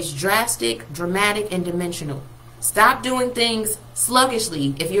always drastic, dramatic, and dimensional. Stop doing things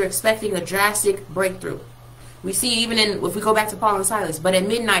sluggishly if you're expecting a drastic breakthrough. We see even if we go back to Paul and Silas, but at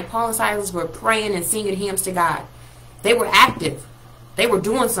midnight, Paul and Silas were praying and singing hymns to God. They were active. They were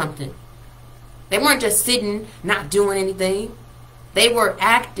doing something. They weren't just sitting, not doing anything. They were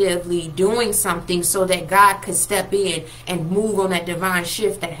actively doing something so that God could step in and move on that divine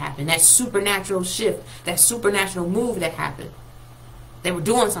shift that happened, that supernatural shift, that supernatural move that happened. They were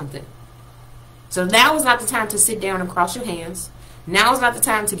doing something. So now is not the time to sit down and cross your hands. Now is not the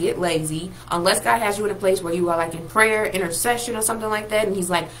time to get lazy, unless God has you in a place where you are like in prayer, intercession or something like that, and he's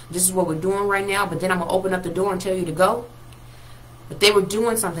like, this is what we're doing right now, but then I'm going to open up the door and tell you to go. But they were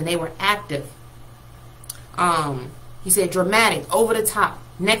doing something. They were active. He said dramatic, over the top,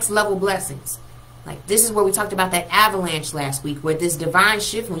 next level blessings. Like this is where we talked about that avalanche last week, where this divine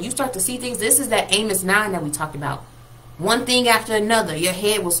shift, when you start to see things, this is that Amos 9 that we talked about. One thing after another, your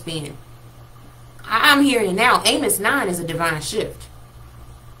head will spin. I'm hearing it now. Amos 9 is a divine shift.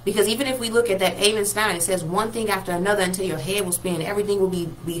 Because even if we look at that Amos 9, it says one thing after another until your head will spin. Everything will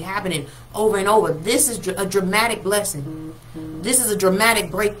be happening over and over. This is a dramatic blessing. This is a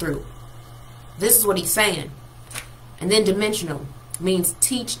dramatic breakthrough. This is what he's saying. And then dimensional means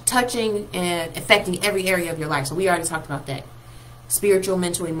touching and affecting every area of your life. So we already talked about that. Spiritual,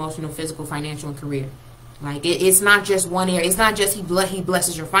 mental, emotional, physical, financial, and career. Like it's not just one area. It's not just he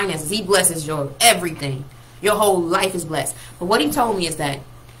blesses your finances. He blesses your everything. Your whole life is blessed. But what he told me is that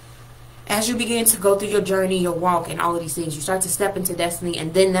as you begin to go through your journey, your walk, and all of these things, you start to step into destiny,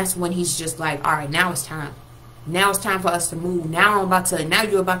 and then that's when he's just like, all right, now it's time. Now it's time for us to move. Now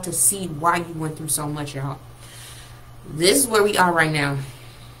you're about to see why you went through so much, y'all. This is where we are right now.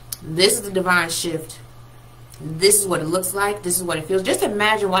 This is the divine shift. This is what it looks like. This is what it feels. Just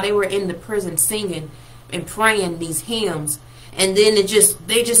imagine while they were in the prison singing and praying these hymns, and then they're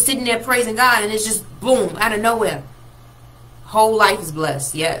just sitting there praising God, and it's just boom, out of nowhere. Whole life is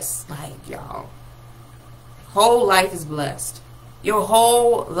blessed. Yes, like y'all. Whole life is blessed. Your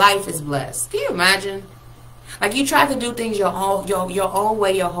whole life is blessed. Can you imagine? Like you tried to do things your own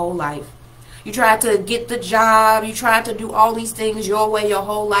way your whole life. You tried to get the job. You tried to do all these things your way your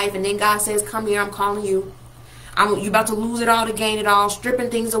whole life, and then God says, "Come here, I'm calling you. You're about to lose it all to gain it all," stripping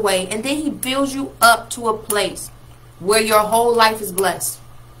things away, and then he builds you up to a place where your whole life is blessed.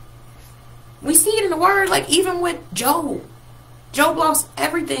 We see it in the word, like even with Job. Job lost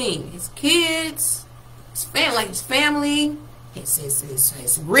everything. His kids, his family,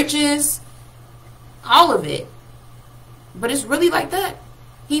 his riches, all of it. But it's really like that.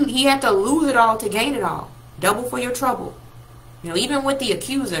 He had to lose it all to gain it all. Double for your trouble. You know, even with the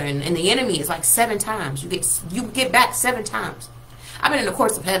accuser and the enemy, it's like 7 times. You get back 7 times. I've been in the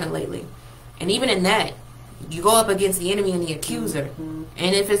courts of heaven lately. And even in that, you go up against the enemy and the accuser.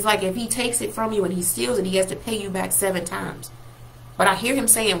 And if he takes it from you and he steals it, he has to pay you back 7 times. But I hear him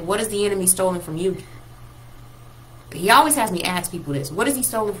saying, what has the enemy stolen from you? He always has me ask people this. What has he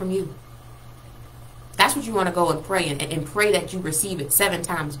stolen from you? That's what you want to go and pray and pray that you receive it 7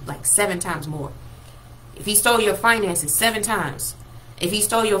 times, like 7 times more. If he stole your finances 7 times, if he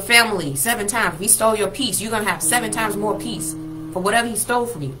stole your family 7 times, if he stole your peace, you're going to have 7 times more peace for whatever he stole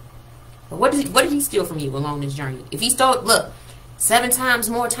from you. But what did he steal from you along this journey? If he stole, look, 7 times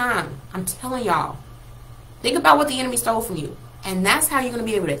more time, I'm telling y'all, think about what the enemy stole from you. And that's how you're going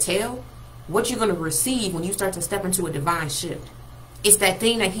to be able to tell what you're going to receive when you start to step into a divine shift. It's that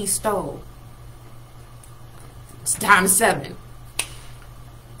thing that he stole. It's times 7.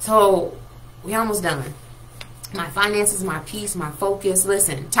 So, we almost done. My finances, my peace, my focus.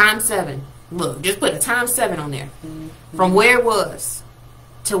 Listen, times 7. Look, just put a times 7 on there. From where it was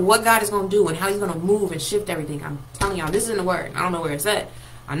to what God is going to do and how he's going to move and shift everything. I'm telling y'all, this is in the word. I don't know where it's at.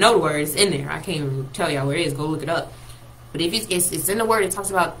 I know the word is in there. I can't even tell y'all where it is. Go look it up. But if it's in the word, it talks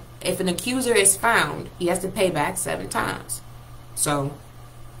about if an accuser is found, he has to pay back 7 times. So,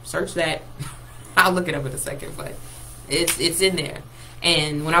 search that. I'll look it up in a second, but it's in there.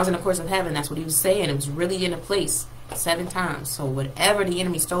 And when I was in the courts of heaven, that's what he was saying. It was really in a place 7 times. So whatever the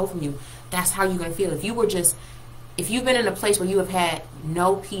enemy stole from you, that's how you're going to feel. If you've been in a place where you have had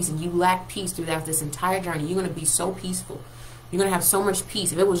no peace and you lack peace throughout this entire journey, you're going to be so peaceful. You're going to have so much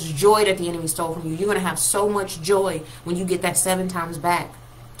peace. If it was joy that the enemy stole from you, you're going to have so much joy when you get that 7 times back.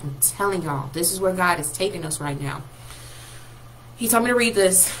 I'm telling y'all, this is where God is taking us right now. He told me to read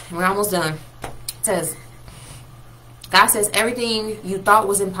this, and we're almost done. It says, God says everything you thought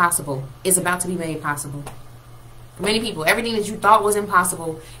was impossible is about to be made possible. For many people, everything that you thought was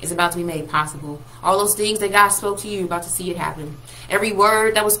impossible is about to be made possible. All those things that God spoke to you, you're about to see it happen. Every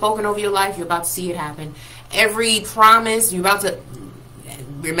word that was spoken over your life, you're about to see it happen. Every promise, you're about to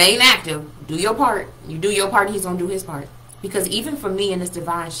remain active. Do your part. You do your part, he's going to do his part. Because even for me in this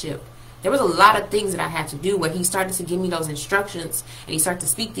divine shift, there was a lot of things that I had to do where he started to give me those instructions and he started to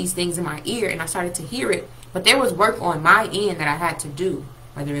speak these things in my ear and I started to hear it. But there was work on my end that I had to do,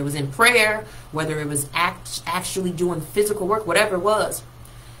 whether it was in prayer, whether it was actually doing physical work, whatever it was.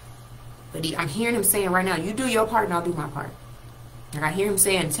 But I'm hearing him saying right now, you do your part and I'll do my part. Like I hear him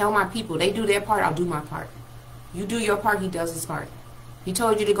saying, tell my people, they do their part, I'll do my part. You do your part, he does his part. He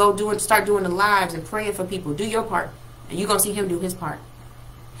told you to go start doing the lives and praying for people. Do your part, and you're gonna see him do his part.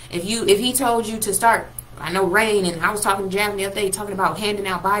 If he told you to start, I know Rain, and I was talking to Jam the other day talking about handing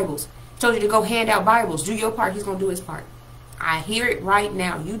out Bibles. He told you to go hand out Bibles. Do your part, he's gonna do his part. I hear it right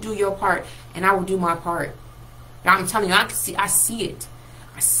now. You do your part, and I will do my part. Now, I'm telling you, I see it.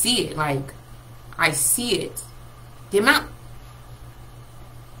 I see it. Like, I see it. The amount.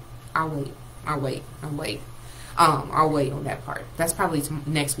 I'll wait on that part. That's probably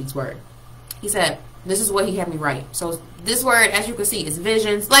next week's word. He said, this is what he had me write. So this word, as you can see, is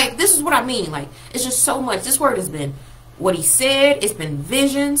visions. Like, this is what I mean. Like, it's just so much. This word has been what he said. It's been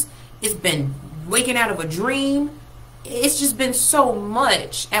visions. It's been waking out of a dream. It's just been so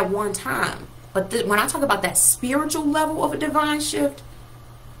much at one time. But when I talk about that spiritual level of a divine shift,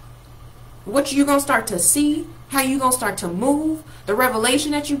 what you're going to start to see, how you're going to start to move, the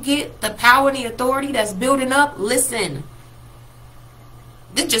revelation that you get, the power and the authority that's building up. Listen,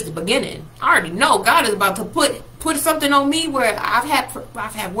 this is just the beginning. I already know God is about to put something on me where I've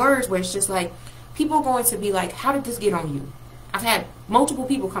had words where it's just like, people are going to be like, how did this get on you? I've had multiple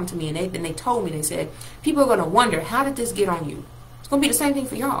people come to me and they told me, they said, people are going to wonder, how did this get on you? It's going to be the same thing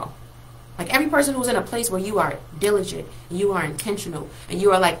for y'all. Like every person who's in a place where you are diligent, and you are intentional, and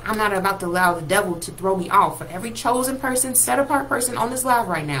you are like, I'm not about to allow the devil to throw me off. For every chosen person, set apart person on this live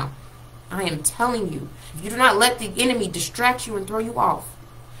right now, I am telling you, if you do not let the enemy distract you and throw you off,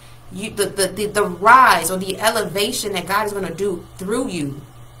 the rise or the elevation that God is going to do through you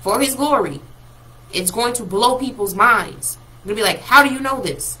for his glory, it's going to blow people's minds. You're going to be like, how do you know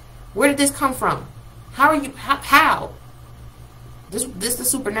this? Where did this come from? How? This is the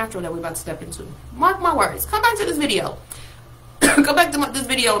supernatural that we're about to step into. Mark my words. Come back to this video. Come back to this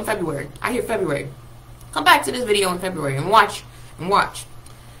video in February. I hear February. Come back to this video in February and watch. It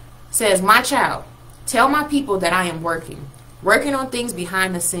says, my child, tell my people that I am working on things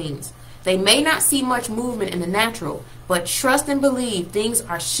behind the scenes. They may not see much movement in the natural, but trust and believe things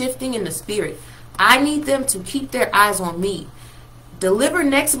are shifting in the spirit. I need them to keep their eyes on me. Deliver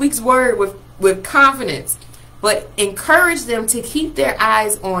next week's word with confidence, but encourage them to keep their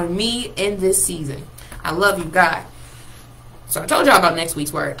eyes on me in this season. I love you, God. So I told y'all about next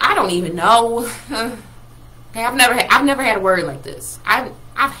week's word. I don't even know. Okay, I've never had a word like this. I've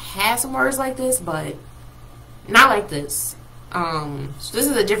had some words like this, but not like this. So this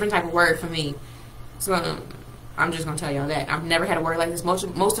is a different type of word for me. So I'm just gonna tell y'all that I've never had a word like this. Most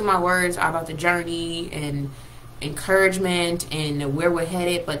of my words are about the journey and encouragement and where we're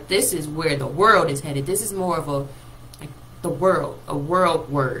headed, but this is where the world is headed. This is more of a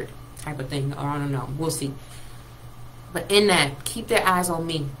world word type of thing, or I don't know, we'll see. But in that, keep their eyes on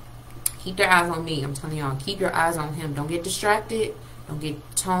me. Keep their eyes on me. I'm telling y'all, keep your eyes on him. Don't get distracted. Don't get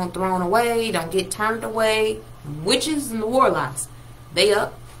thrown away. Don't get turned away. Witches and the warlocks, they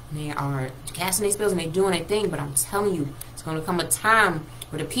up. They are casting their spells and they doing their thing. But I'm telling you, it's going to come a time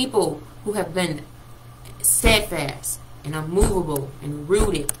where the people who have been steadfast and unmovable and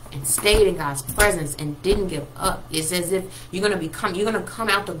rooted and stayed in God's presence and didn't give up, it's as if you're going to come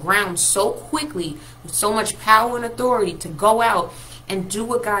out the ground so quickly with so much power and authority to go out and do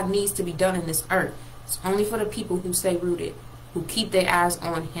what God needs to be done in this earth. It's only for the people who stay rooted, who keep their eyes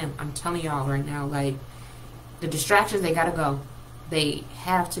on him. I'm telling y'all right now, like, the distractions, they gotta go. They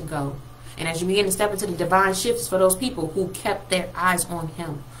have to go. And as you begin to step into the divine shifts, for those people who kept their eyes on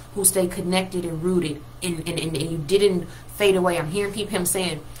him, who stay connected and rooted, and you didn't fade away. I'm hearing him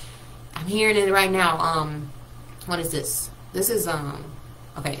saying, I'm hearing it right now. What is this? This is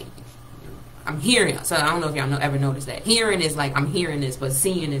okay. I'm hearing. So I don't know if y'all ever noticed that. Hearing is like I'm hearing this, but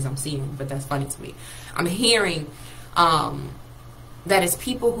seeing is I'm seeing. But that's funny to me. I'm hearing that it's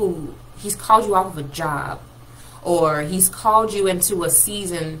people who he's called you off of a job, or he's called you into a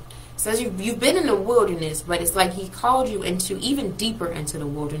season. Says you've been in the wilderness, but it's like he called you into even deeper into the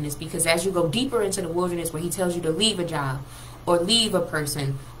wilderness, because as you go deeper into the wilderness where he tells you to leave a job or leave a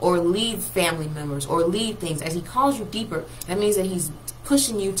person or leave family members or leave things, as he calls you deeper, that means that he's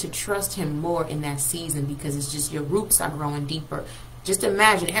pushing you to trust him more in that season, because it's just your roots are growing deeper. Just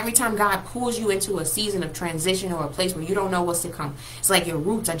imagine every time God pulls you into a season of transition or a place where you don't know what's to come, it's like your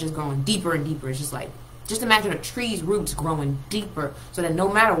roots are just going deeper and deeper. It's just like Just imagine a tree's roots growing deeper so that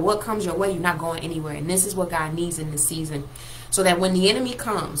no matter what comes your way, you're not going anywhere. And this is what God needs in this season. So that when the enemy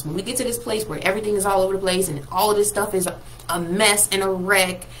comes, when we get to this place where everything is all over the place and all of this stuff is a mess and a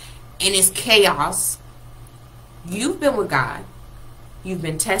wreck and it's chaos, you've been with God. You've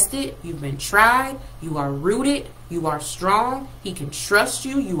been tested. You've been tried. You are rooted. You are strong. He can trust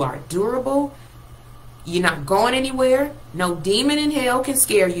you. You are durable. You're not going anywhere. No demon in hell can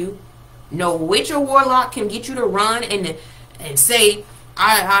scare you. No witch or warlock can get you to run and say,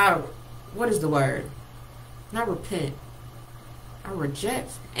 what is the word? Not repent. I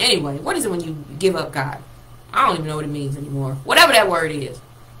reject. Anyway, what is it when you give up God? I don't even know what it means anymore. Whatever that word is.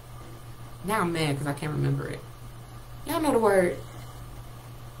 Now I'm mad because I can't remember it. Y'all know the word.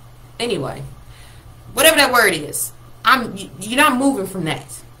 Anyway, whatever that word is, you're not moving from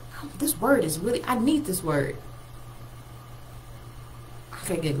that. This word is really, I need this word. I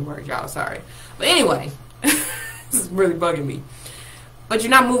can't get the word, y'all, sorry. But anyway, this is really bugging me. But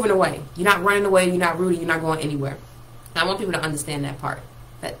you're not moving away. You're not running away. You're not rooting. You're not going anywhere. I want people to understand that part.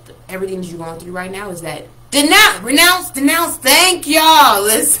 That everything that you're going through right now is that denounce, thank y'all.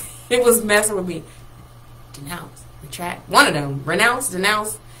 Listen, it was messing with me. Denounce, retract. One of them. Renounce,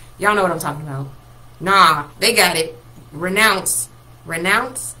 denounce. Y'all know what I'm talking about. Nah, they got it. Renounce,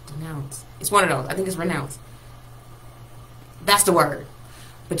 denounce. It's one of those. I think it's renounce. That's the word.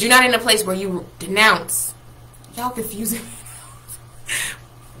 But you're not in a place where you denounce. Y'all confusing.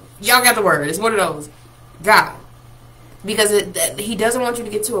 Y'all got the word. It's one of those. God. Because he doesn't want you to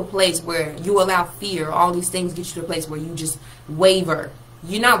get to a place where you allow fear. All these things get you to a place where you just waver.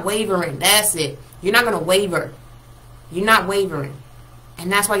 You're not wavering. That's it. You're not going to waver. You're not wavering. And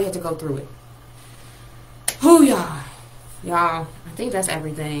that's why you have to go through it. Whew, y'all. Y'all, I think that's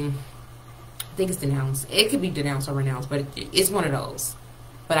everything. I think it's denounced. It could be denounced or renounced, but it's one of those.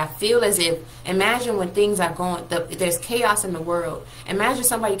 But I feel as if, imagine when things are going, there's chaos in the world. Imagine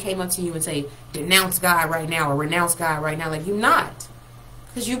somebody came up to you and say, denounce God right now or renounce God right now. Like, you're not.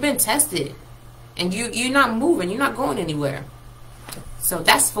 Because you've been tested. And you're not moving. You're not going anywhere. So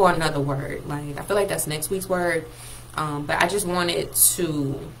that's for another word. Like, I feel like that's next week's word. But I just wanted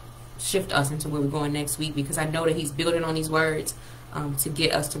to shift us into where we're going next week, because I know that he's building on these words to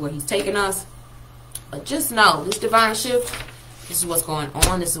get us to where he's taking us. But just know, this divine shift, this is what's going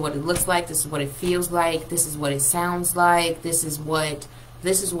on. This is what it looks like. This is what it feels like. This is what it sounds like. This is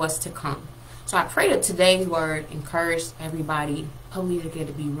what's to come. So I pray that today's word encouraged everybody. Hopefully they get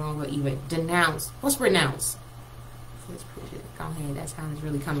to be wrong or even denounce. What's renounce? Go ahead. That sound is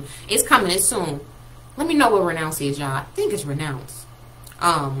really coming. It's coming. It's soon. Let me know what renounce is, y'all. I think it's renounce.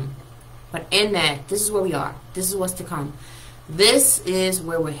 But in that, this is where we are. This is what's to come. This is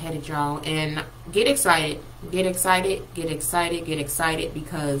where we're headed, y'all. And get excited. Get excited. Get excited. Get excited,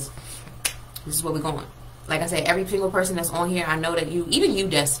 because this is where we're going. Like I said, every single person that's on here, I know that you, even you,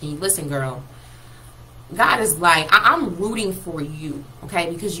 Destiny, listen, girl. God is like, I'm rooting for you, okay?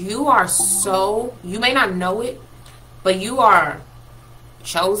 Because you are so, you may not know it, but you are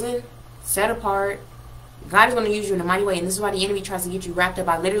chosen, set apart. God is going to use you in a mighty way, and this is why the enemy tries to get you wrapped up.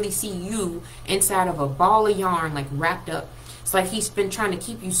 I literally see you inside of a ball of yarn, like wrapped up. It's like he's been trying to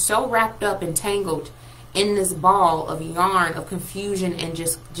keep you so wrapped up and tangled in this ball of yarn of confusion and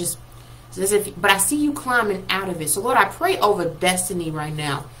just as if, but I see you climbing out of it. So Lord, I pray over Destiny right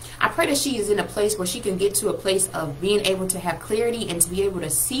now. I pray that she is in a place where she can get to a place of being able to have clarity and to be able to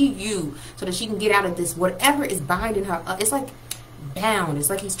see you, so that she can get out of this, whatever is binding her up. It's like bound. It's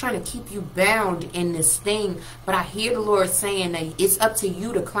like he's trying to keep you bound in this thing. But I hear the Lord saying that it's up to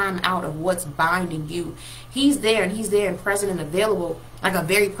you to climb out of what's binding you. He's there, and he's there and present and available, like a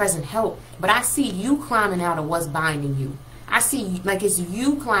very present help. But I see you climbing out of what's binding you. I see like it's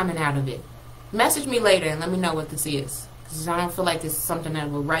you climbing out of it. Message me later and let me know what this is, because I don't feel like this is something that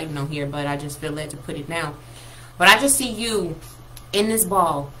we're writing on here, but I just feel led to put it down. But I just see you in this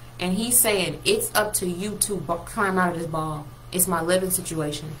ball, and he's saying it's up to you to climb out of this ball. It's my living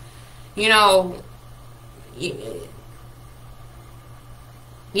situation. You know,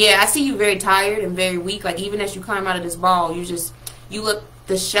 yeah, I see you very tired and very weak. Like, even as you climb out of this ball, you look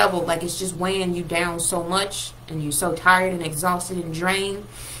disheveled, like it's just weighing you down so much, and you're so tired and exhausted and drained.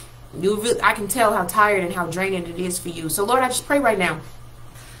 I can tell how tired and how draining it is for you. So Lord, I just pray right now.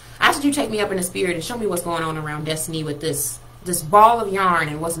 I ask that you take me up in the spirit and show me what's going on around Destiny with this ball of yarn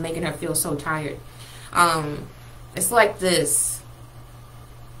and what's making her feel so tired. It's like this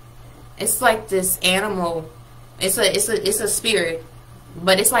animal. It's a spirit,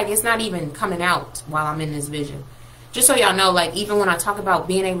 but it's like it's not even coming out while I'm in this vision. Just so y'all know, like, even when I talk about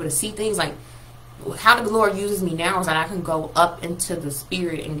being able to see things, like how the Lord uses me now is that I can go up into the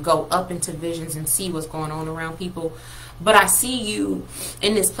spirit and go up into visions and see what's going on around people. But I see you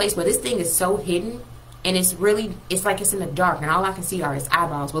in this place where this thing is so hidden, and it's like it's in the dark, and all I can see are his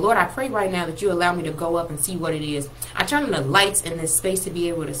eyeballs. But Lord, I pray right now that you allow me to go up and see what it is. I turn on the lights in this space to be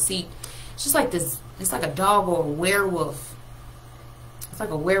able to see. It's just like this, it's like a dog or a werewolf. It's like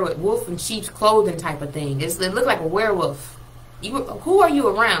a werewolf, wolf in sheep's clothing type of thing. It looked like a werewolf. Who are you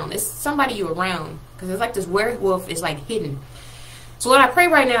around? It's somebody you around, because it's like this werewolf is like hidden. So Lord, I pray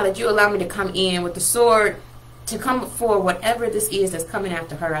right now that you allow me to come in with the sword, to come for whatever this is that's coming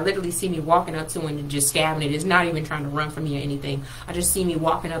after her. I literally see me walking up to it and just stabbing it. It's not even trying to run from me or anything. I just see me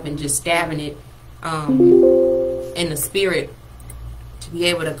walking up and just stabbing it in the spirit, to be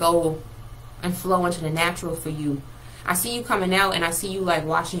able to go and flow into the natural for you. I see you coming out, and I see you like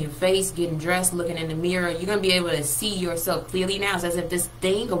washing your face, getting dressed, looking in the mirror. You're going to be able to see yourself clearly now. It's as if this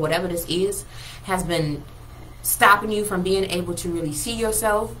thing or whatever this is has been stopping you from being able to really see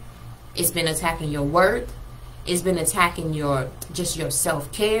yourself. It's been attacking your worth. It's been attacking your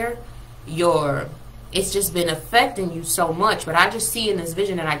self-care. It's just been affecting you so much. But I just see in this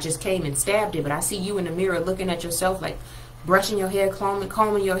vision that I just came and stabbed it. But I see you in the mirror looking at yourself, like brushing your hair,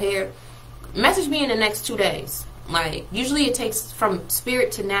 combing your hair. Message me in the next 2 days. Like, usually it takes from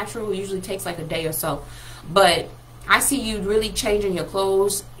spirit to natural, it usually takes like a day or so. But I see you really changing your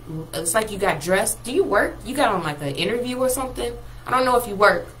clothes. It's like you got dressed. Do you work? You got on like an interview or something? I don't know if you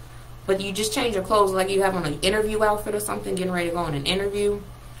work, but you just change your clothes like you have on an interview outfit or something, getting ready to go on an interview.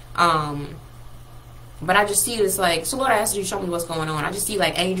 But I just see it's like, so Lord, I asked you to show me what's going on. I just see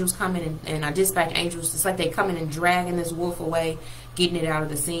like angels coming, and I dispatch angels. It's like they coming and dragging this wolf away, getting it out of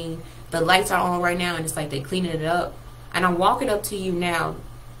the scene. The lights are on right now, and it's like they cleaning it up. And I'm walking up to you now,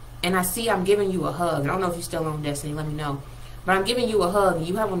 and I see I'm giving you a hug. I don't know if you're still on Destiny, let me know. But I'm giving you a hug, and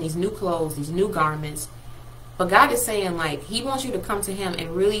you have on these new clothes, these new garments. But God is saying, like, he wants you to come to him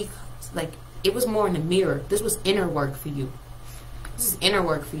and really, like, it was more in the mirror. This was inner work for you. This is inner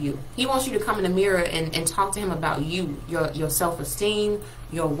work for you. He wants you to come in the mirror and talk to him about you, your self-esteem,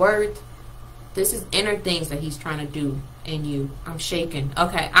 your worth. This is inner things that he's trying to do in you. I'm shaking.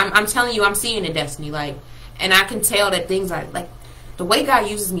 Okay, I'm telling you, I'm seeing the Destiny, like, and I can tell that things are, like, the way God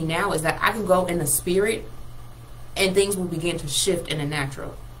uses me now is that I can go in the spirit and things will begin to shift in the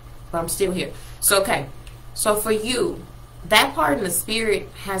natural. But I'm still here. So, okay, so for you, that part in the spirit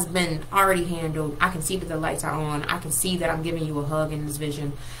has been already handled. I can see that the lights are on. I can see that I'm giving you a hug in this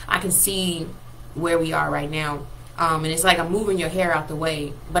vision. I can see where we are right now. And it's like I'm moving your hair out the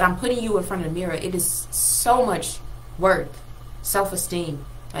way, but I'm putting you in front of the mirror. It is so much worth, self-esteem.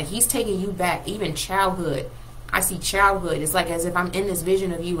 Like, he's taking you back, even childhood. I see childhood. It's like as if I'm in this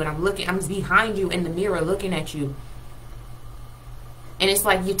vision of you, and I'm behind you in the mirror looking at you. And it's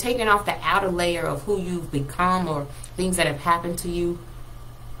like you're taking off the outer layer of who you've become or things that have happened to you.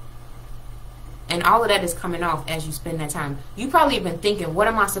 And all of that is coming off as you spend that time. You probably have been thinking, what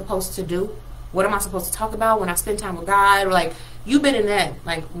am I supposed to do? What am I supposed to talk about when I spend time with God? Or like, you've been in that.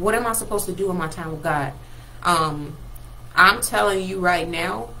 Like, what am I supposed to do in my time with God? I'm telling you right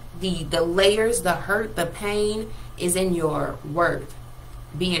now, the layers, the hurt, the pain is in your worth.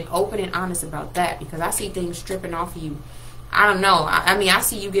 Being open and honest about that, because I see things stripping off of you. I don't know. I mean, I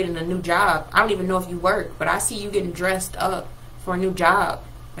see you getting a new job. I don't even know if you work, but I see you getting dressed up for a new job.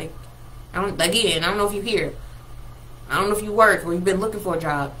 Like, I don't know if you here. I don't know if you work or you've been looking for a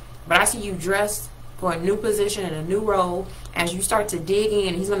job, but I see you dressed for a new position and a new role. As you start to dig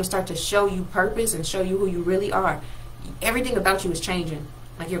in, he's going to start to show you purpose and show you who you really are. Everything about you is changing.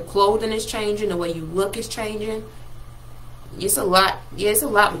 Like, your clothing is changing. The way you look is changing. It's a lot. Yeah, it's a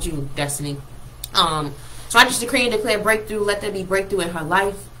lot with you, Destiny. So I just decree and declare breakthrough. Let there be breakthrough in her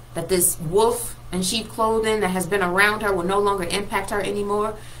life. That this wolf in sheep clothing that has been around her will no longer impact her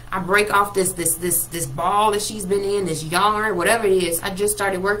anymore. I break off this ball that she's been in, this yarn, whatever it is. I just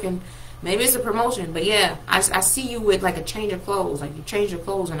started working. Maybe it's a promotion, but yeah, I see you with like a change of clothes. Like, you change your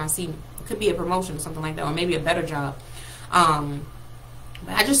clothes, and I see it could be a promotion or something like that, or maybe a better job.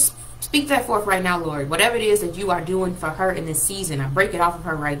 But I just speak that forth right now, Lord. Whatever it is that you are doing for her in this season, I break it off of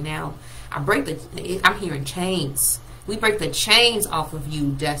her right now. I'm hearing chains. We break the chains off of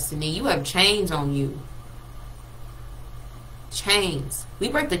you, Destiny. You have chains on you. Chains. We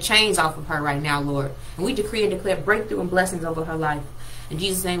break the chains off of her right now, Lord. And we decree and declare breakthrough and blessings over her life. In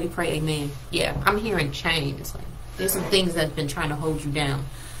Jesus' name we pray, amen. Yeah, I'm hearing chains. Like, there's some things that's been trying to hold you down.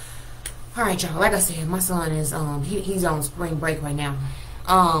 All right, y'all. Like I said, my son is he's on spring break right now.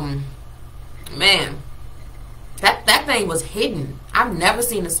 Man, that thing was hidden. I've never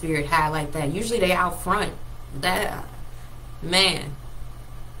seen a spirit hide like that. Usually they out front. That, man,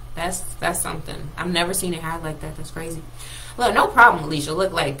 That's something. I've never seen it happen like that. That's crazy. Look, no problem, Alicia.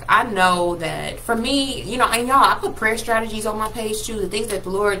 Look, like, I know that for me, you know, and y'all, I put prayer strategies on my page too, the things that the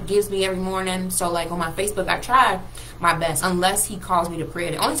Lord gives me every morning. So, like, on my Facebook, I try my best, unless he calls me to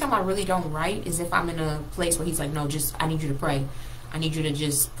pray. The only time I really don't write is if I'm in a place where he's like, no, just, I need you to pray. I need you to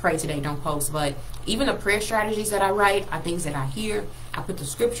just pray today, don't post. But even the prayer strategies that I write are things that I hear. I put the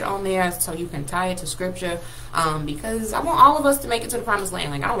scripture on there so you can tie it to scripture, because I want all of us to make it to the promised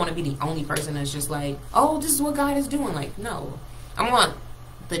land. Like, I don't want to be the only person that's just like, oh, this is what God is doing. Like, no. I want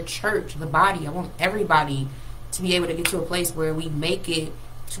the church, the body, I want everybody to be able to get to a place where we make it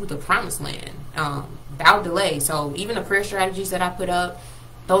to the promised land without delay. So even the prayer strategies that I put up,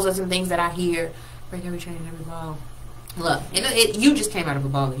 those are some things that I hear. Break every chain and every ball. Look, you just came out of a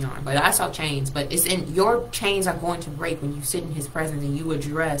ball of yarn, but I saw chains. But it's in your chains are going to break when you sit in his presence and you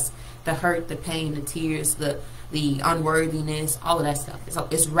address the hurt, the pain, the tears, the unworthiness, all of that stuff.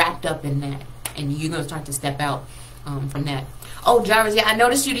 It's wrapped up in that, and you're going to start to step out from that. Oh, Jarvis, yeah, I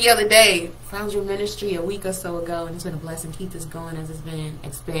noticed you the other day. Found your ministry a week or so ago, and it's been a blessing. Keep this going as it's been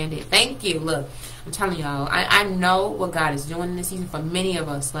expanded. Thank you. Look, I'm telling y'all, I know what God is doing in this season for many of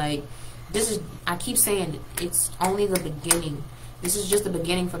us. Like, this is, I keep saying, it's only the beginning. This is just the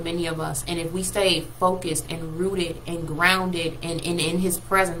beginning for many of us. And if we stay focused and rooted and grounded and in his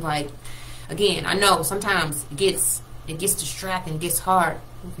presence, like, again, I know sometimes it gets distracting, it gets hard.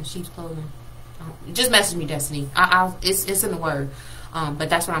 Look in sheep's clothing. Just message me, Destiny. It's in the word. But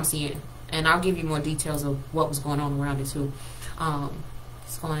that's what I'm seeing. And I'll give you more details of what was going on around it too.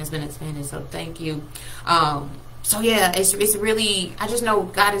 It's been expanded, so thank you. So yeah, it's really, I just know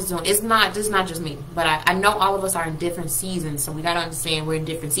God is doing, this is not just me, but I know all of us are in different seasons, so we got to understand we're in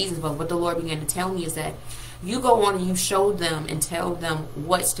different seasons. But what the Lord began to tell me is that you go on and you show them and tell them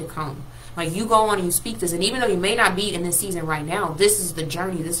what's to come. Like, you go on and you speak this, and even though you may not be in this season right now, this is the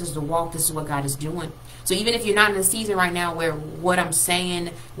journey, this is the walk, this is what God is doing. So even if you're not in a season right now where what I'm saying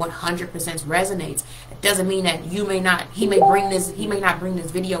 100% resonates, it doesn't mean that he may not bring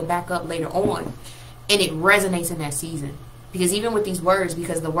this video back up later on, and it resonates in that season. Because even with these words,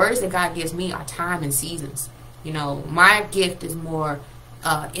 because the words that God gives me are time and seasons. You know, my gift is more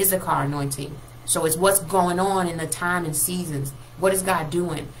Issachar anointing. So it's what's going on in the time and seasons. What is God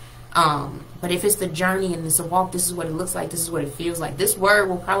doing? But if it's the journey and it's a walk, this is what it looks like, this is what it feels like. This word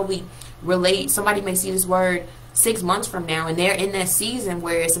will probably relate. Somebody may see this word 6 months from now, and they're in that season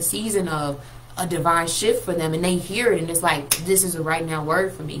where it's a season of a divine shift for them, and they hear it, and it's like, this is a right now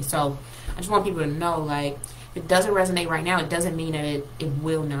word for me. So I just want people to know, like, if it doesn't resonate right now, it doesn't mean that it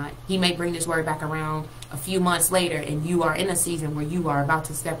will not. He may bring this word back around a few months later, and you are in a season where you are about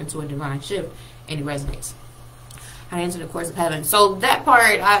to step into a divine shift, and it resonates. I answered the course of heaven. So that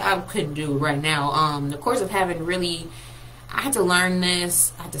part I couldn't do right now. The course of heaven, really, I had to learn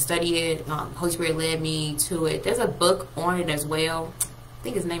this. I had to study it. Holy Spirit led me to it. There's a book on it as well. I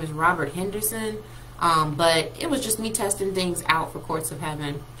think his name is Robert Henderson. But it was just me testing things out for Course of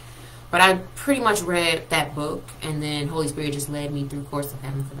Heaven. But I pretty much read that book, and then Holy Spirit just led me through Course of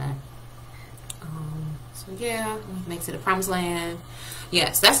Heaven for that. So yeah, makes it a promised land.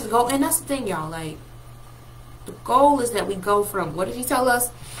 Yes, that's the goal. And that's the thing, y'all. Like, the goal is that we go from, what did he tell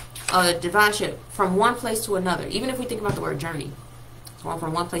us? Divine shift, from one place to another. Even if we think about the word journey, it's going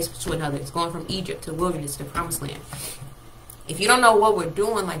from one place to another. It's going from Egypt to the wilderness to the promised land. If you don't know what we're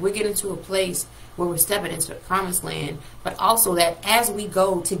doing, like, we're getting to a place where we're stepping into the promised land, but also that as we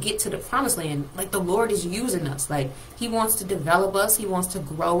go to get to the promised land, like, the Lord is using us. Like, he wants to develop us. He wants to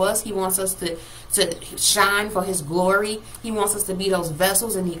grow us. He wants us to shine for his glory. He wants us to be those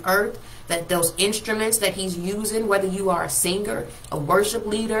vessels in the earth, that those instruments that he's using, whether you are a singer, a worship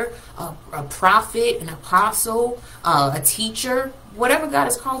leader, a prophet, an apostle, a teacher, whatever God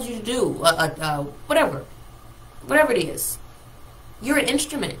has called you to do, whatever it is. You're an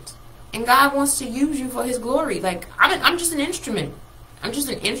instrument, and God wants to use you for his glory. Like, I'm just an instrument. I'm just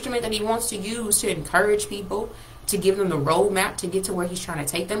an instrument that he wants to use to encourage people, to give them the roadmap to get to where he's trying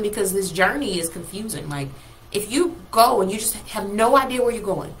to take them, because this journey is confusing. Like, if you go and you just have no idea where you're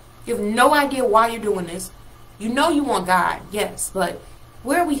going, you have no idea why you're doing this, you know you want God, yes, but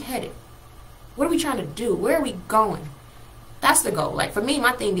where are we headed? What are we trying to do? Where are we going? That's the goal. Like, for me,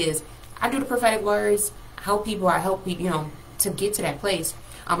 my thing is, I do the prophetic words. I help people, you know, to get to that place.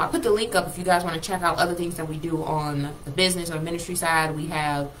 I put the link up if you guys want to check out other things that we do on the business or ministry side. We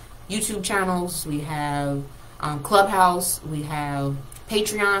have YouTube channels, we have Clubhouse, we have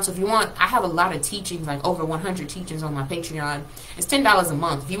Patreon. So if you want, I have a lot of teachings, like over 100 teachings on my Patreon. It's $10 a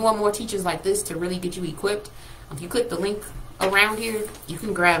month. If you want more teachings like this to really get you equipped, if you click the link around here, you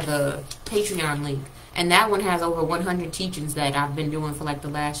can grab the Patreon link. And that one has over 100 teachings that I've been doing for like the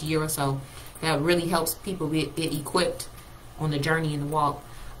last year or so. That really helps people get equipped on the journey and the walk.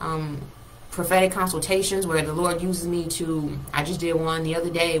 Prophetic consultations where the Lord uses me to, I just did one the other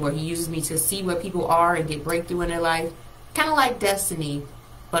day where he uses me to see where people are and get breakthrough in their life. Kind of like Destiny,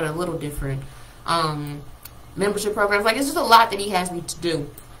 but a little different. Membership programs, like it's just a lot that he has me to do.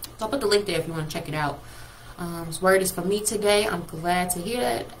 So I'll put the link there if you want to check it out. This word is for me today. I'm glad to hear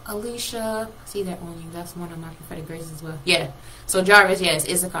that, Alicia. See that on you. That's one of my prophetic graces as well. Yeah. So Jarvis, yes,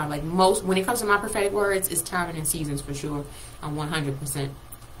 Issachar. Like most, when it comes to my prophetic words, it's timing and seasons for sure. I'm 100%.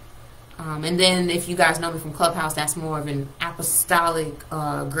 And then if you guys know me from Clubhouse, that's more of an apostolic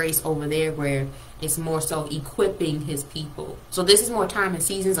grace over there where it's more so equipping his people. So this is more time and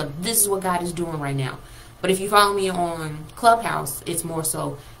seasons of this is what God is doing right now. But if you follow me on Clubhouse, it's more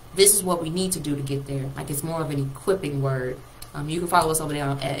so this is what we need to do to get there. Like it's more of an equipping word. You can follow us over there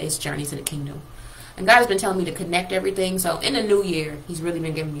at It's Journey to the Kingdom. And God has been telling me to connect everything. So in the new year, he's really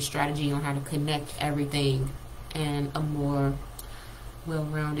been giving me strategy on how to connect everything in a more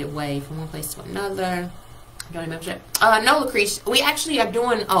well-rounded way from one place to another. Joining membership. No, Lucretia. We actually are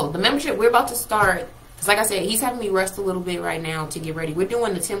doing, the membership we're about to start. Because like I said, he's having me rest a little bit right now to get ready. We're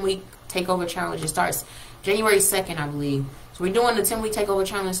doing the 10-week takeover challenge. It starts January 2nd, I believe. So we're doing the 10-week takeover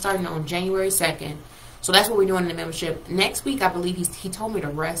challenge starting on January 2nd. So that's what we're doing in the membership. Next week, I believe he told me to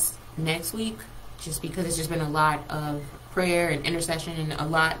rest next week just because it's just been a lot of prayer and intercession and a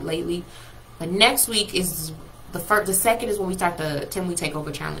lot lately. But next week is the second is when we start the 10-week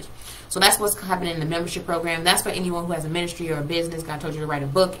takeover challenge. So that's what's happening in the membership program. That's for anyone who has a ministry or a business. God told you to write a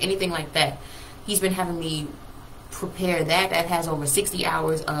book, anything like that. He's been having me prepare that. That has over 60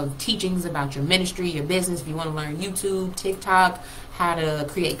 hours of teachings about your ministry, your business. If you want to learn YouTube, TikTok, how to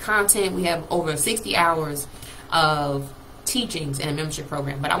create content, we have over 60 hours of teachings in a membership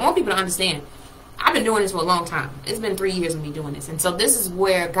program. But I want people to understand, I've been doing this for a long time. It's been 3 years of me doing this. And so this is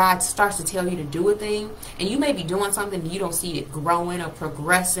where God starts to tell you to do a thing. And you may be doing something and you don't see it growing or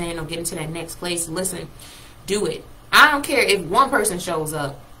progressing or getting to that next place. Listen, do it. I don't care if one person shows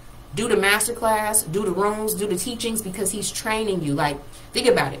up. Do the masterclass, do the rooms, do the teachings because he's training you. Like, think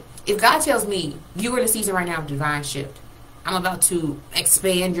about it. If God tells me you're in a season right now of divine shift, I'm about to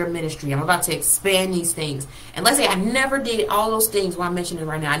expand your ministry. I'm about to expand these things. And let's say I never did all those things what I'm mentioning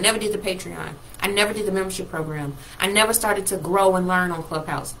right now. I never did the Patreon. I never did the membership program. I never started to grow and learn on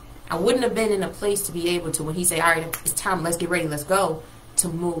Clubhouse. I wouldn't have been in a place to be able to, when he say, all right, it's time, let's get ready, let's go, to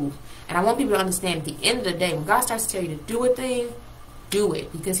move. And I want people to understand at the end of the day, when God starts to tell you to do a thing, do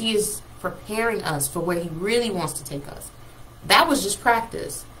it. Because he is preparing us for where he really wants to take us. That was just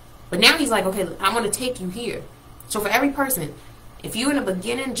practice. But now he's like, okay, I'm going to take you here. So for every person, if you're in the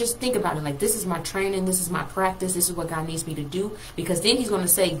beginning, just think about it like this is my training, this is my practice, this is what God needs me to do. Because then he's going to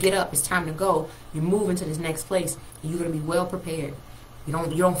say, get up, it's time to go. You move into this next place. And you're going to be well prepared. You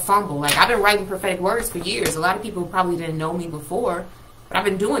don't fumble. Like I've been writing prophetic words for years. A lot of people probably didn't know me before, but I've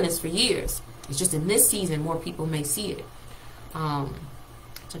been doing this for years. It's just in this season more people may see it.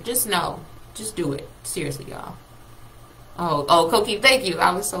 So just know, just do it. Seriously, y'all. Oh, Cokeep, thank you.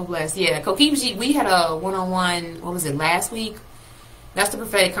 I was so blessed. Yeah, Cokeep, we had a one-on-one, what was it, last week? That's the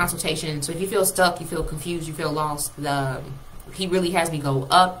prophetic consultation. So if you feel stuck, you feel confused, you feel lost, he really has me go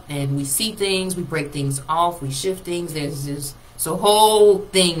up, and we see things, we break things off, we shift things. There's this whole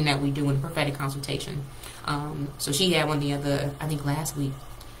thing that we do in the prophetic consultation. So she had one the other, I think last week.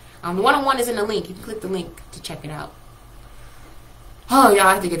 The one-on-one is in the link. You can click the link to check it out. Oh, y'all,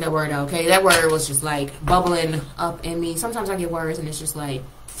 I have to get that word out, okay? That word was just, like, bubbling up in me. Sometimes I get words, and it's just, like,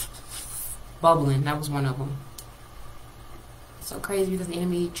 bubbling. That was one of them. So crazy because the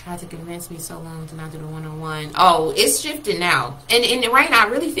enemy tried to convince me so long to not do the one-on-one. Oh, it's shifting now. And right now, I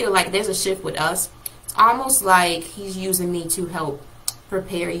really feel like there's a shift with us. It's almost like he's using me to help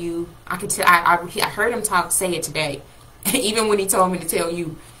prepare you. I could tell. I heard him say it today. Even when he told me to tell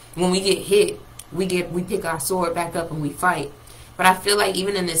you, when we get hit, we pick our sword back up and we fight. But I feel like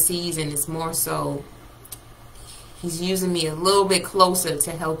even in this season, it's more so he's using me a little bit closer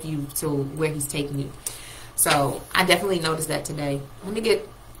to help you to where he's taking you. So I definitely noticed that today. Let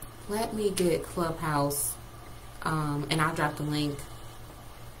me get Clubhouse, and I'll drop the link.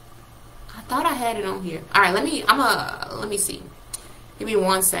 I thought I had it on here. All right, let me see. Give me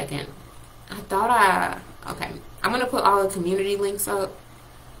 1 second. Okay. I'm gonna put all the community links up.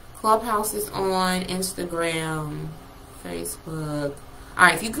 Clubhouse is on Instagram, Facebook.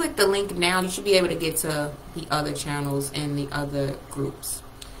 Alright, if you click the link now, you should be able to get to the other channels and the other groups.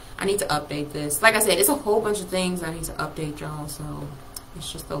 I need to update this. Like I said, it's a whole bunch of things I need to update, y'all, so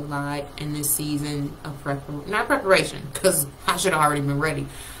it's just a lot in this season of preparation, because I should have already been ready.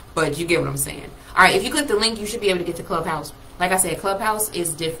 But you get what I'm saying. All right, if you click the link, you should be able to get to Clubhouse. Like I said, Clubhouse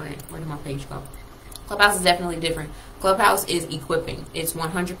is different. Where did my page go? Clubhouse is definitely different. Clubhouse is equipping. It's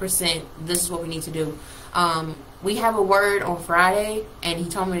 100%. This is what we need to do. We have a word on Friday, and he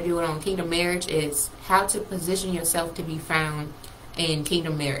told me to do it on Kingdom Marriage. It's how to position yourself to be found in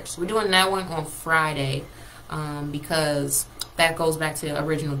Kingdom Marriage. So we're doing that one on Friday because that goes back to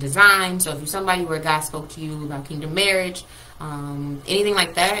original design. So if you're somebody where God spoke to you about Kingdom Marriage, anything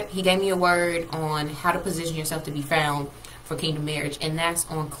like that, he gave me a word on how to position yourself to be found for Kingdom Marriage, and that's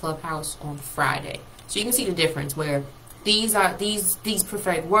on Clubhouse on Friday. So you can see the difference where these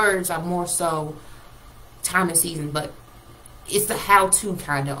prophetic words are more so time and season, but it's the how-to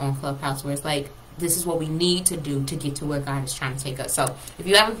kind of on Clubhouse where it's like, this is what we need to do to get to where God is trying to take us. So if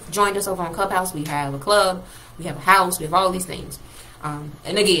you haven't joined us over on Clubhouse, we have a club, we have a house, we have all these things. And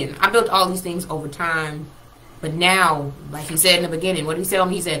again, I built all these things over time, but now, like he said in the beginning, what did he say?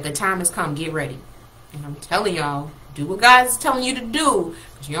 He said, the time has come, get ready. And I'm telling y'all, do what God's telling you to do,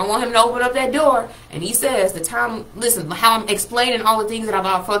 because you don't want him to open up that door. And he says, the time, listen, how I'm explaining all the things that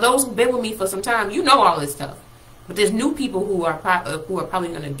I've, for those who've been with me for some time, you know all this stuff. But there's new people who are probably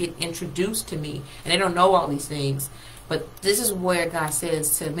going to get introduced to me, and they don't know all these things. But this is where God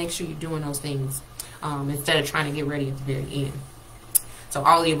says to make sure you're doing those things instead of trying to get ready at the very end. So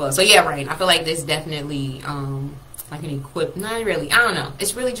all of the above. So yeah, right. I feel like this definitely like an not really. I don't know.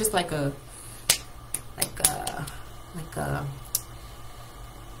 It's really just like a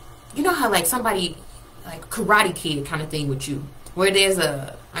you know how like somebody like Karate Kid kind of thing with you, where there's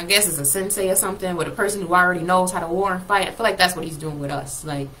a, I guess it's a sensei or something, with a person who already knows how to war and fight. I feel like that's what he's doing with us.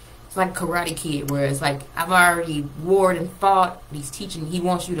 Like it's like Karate Kid, where it's like I've already warred and fought. He's teaching. He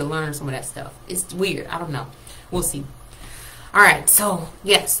wants you to learn some of that stuff. It's weird. I don't know. We'll see. All right, so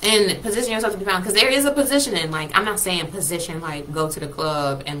yes, and position yourself to be found, because there is a positioning. Like, I'm not saying position like go to the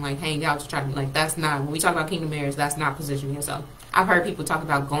club and like hang out to try to be like, that's not, when we talk about Kingdom Marriage, that's not positioning yourself. I've heard people talk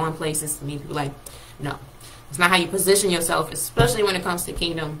about going places. I mean, people like, no, it's not how you position yourself, especially when it comes to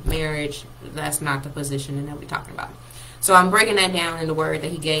Kingdom Marriage. That's not the positioning that we're talking about. So I'm breaking that down in the word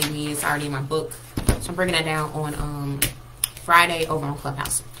that he gave me. It's already in my book. So I'm breaking that down on Friday over on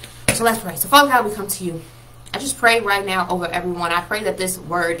Clubhouse. So let's pray. So Father God, we come to you. I just pray right now over everyone. I pray that this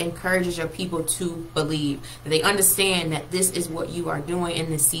word encourages your people to believe, that they understand that this is what you are doing in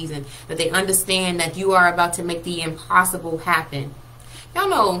this season, that they understand that you are about to make the impossible happen. Y'all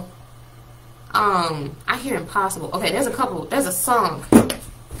know, I hear impossible. Okay, there's a song.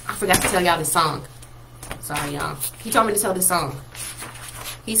 I forgot to tell y'all this song. Sorry, y'all. He told me to tell this song.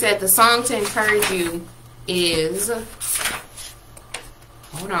 He said the song to encourage you is,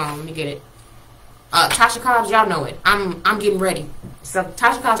 hold on, let me get it. Tasha Cobbs, y'all know it. I'm getting ready. So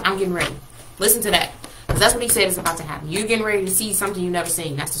Tasha Cobbs, I'm getting ready. Listen to that, because that's what he said is about to happen. You're getting ready to see something you've never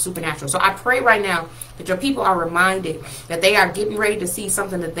seen. That's the supernatural. So I pray right now that your people are reminded that they are getting ready to see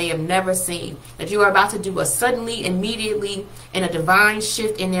something that they have never seen. That you are about to do a suddenly, immediately, and a divine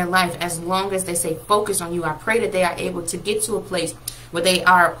shift in their life as long as they stay focused on you. I pray that they are able to get to a place where they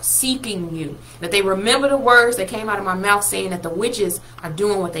are seeking you, that they remember the words that came out of my mouth saying that the witches are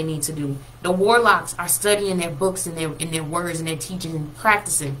doing what they need to do. The warlocks are studying their books and their words and their teaching and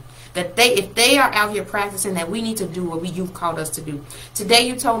practicing. That if they are out here practicing, that we need to do what you've called us to do. Today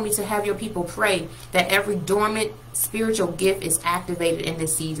you told me to have your people pray that every dormant spiritual gift is activated in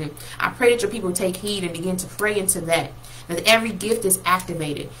this season. I pray that your people take heed and begin to pray into that. That every gift is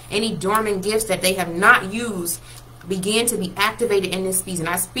activated. Any dormant gifts that they have not used begin to be activated in this season.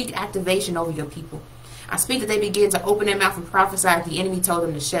 I speak activation over your people. I speak that they begin to open their mouth and prophesy if the enemy told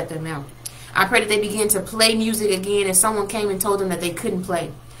them to shut their mouth. I pray that they begin to play music again if someone came and told them that they couldn't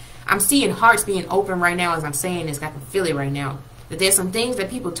play. I'm seeing hearts being open right now as I'm saying this. I can feel it right now. That there's some things that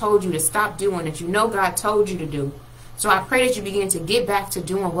people told you to stop doing that you know God told you to do. So I pray that you begin to get back to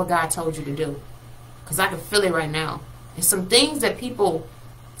doing what God told you to do. Because I can feel it right now. There's some things that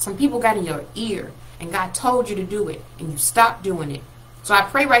some people got in your ear. And God told you to do it, and you stopped doing it. So I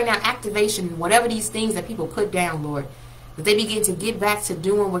pray right now, activation, whatever these things that people put down, Lord, that they begin to get back to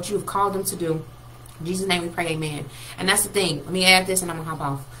doing what you have called them to do. In Jesus' name we pray, amen. And that's the thing. Let me add this and I'm going to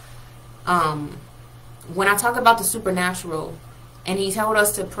hop off. When I talk about the supernatural, and he told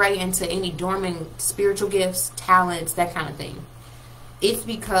us to pray into any dormant spiritual gifts, talents, that kind of thing, it's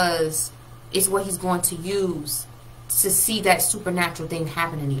because it's what he's going to use to see that supernatural thing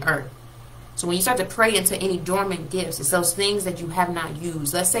happen in the earth. So when you start to pray into any dormant gifts, it's those things that you have not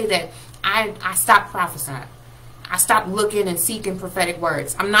used. Let's say that I stopped prophesying. I stopped looking and seeking prophetic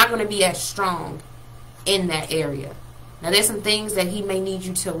words. I'm not going to be as strong in that area. Now there's some things that he may need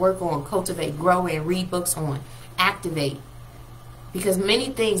you to work on, cultivate, grow, and read books on. Activate. Because many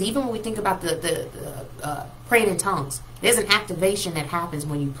things, even when we think about the praying in tongues, there's an activation that happens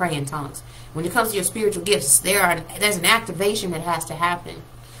when you pray in tongues. When it comes to your spiritual gifts, there's an activation that has to happen.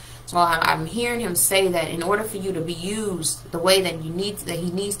 So I'm hearing him say that in order for you to be used the way that he needs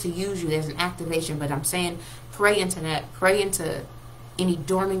to use you, there's an activation. But I'm saying pray into that. Pray into any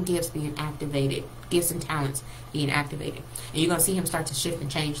dormant gifts being activated, gifts and talents being activated. And you're going to see him start to shift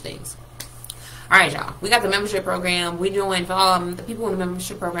and change things. All right, y'all. We got the membership program. We're doing, for the people in the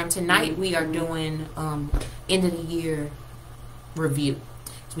membership program, tonight we are doing end of the year review.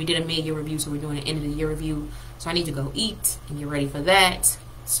 So we did a mid-year review, so we're doing an end of the year review. So I need to go eat and get ready for that.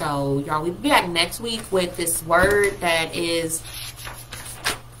 So, y'all, we'll be back next week with this word that is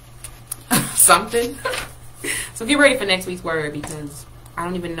something. So get ready for next week's word, because I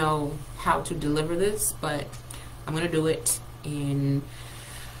don't even know how to deliver this, but I'm going to do it. And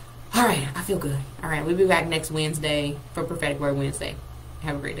all right, I feel good. All right, we'll be back next Wednesday for Prophetic Word Wednesday.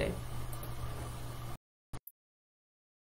 Have a great day.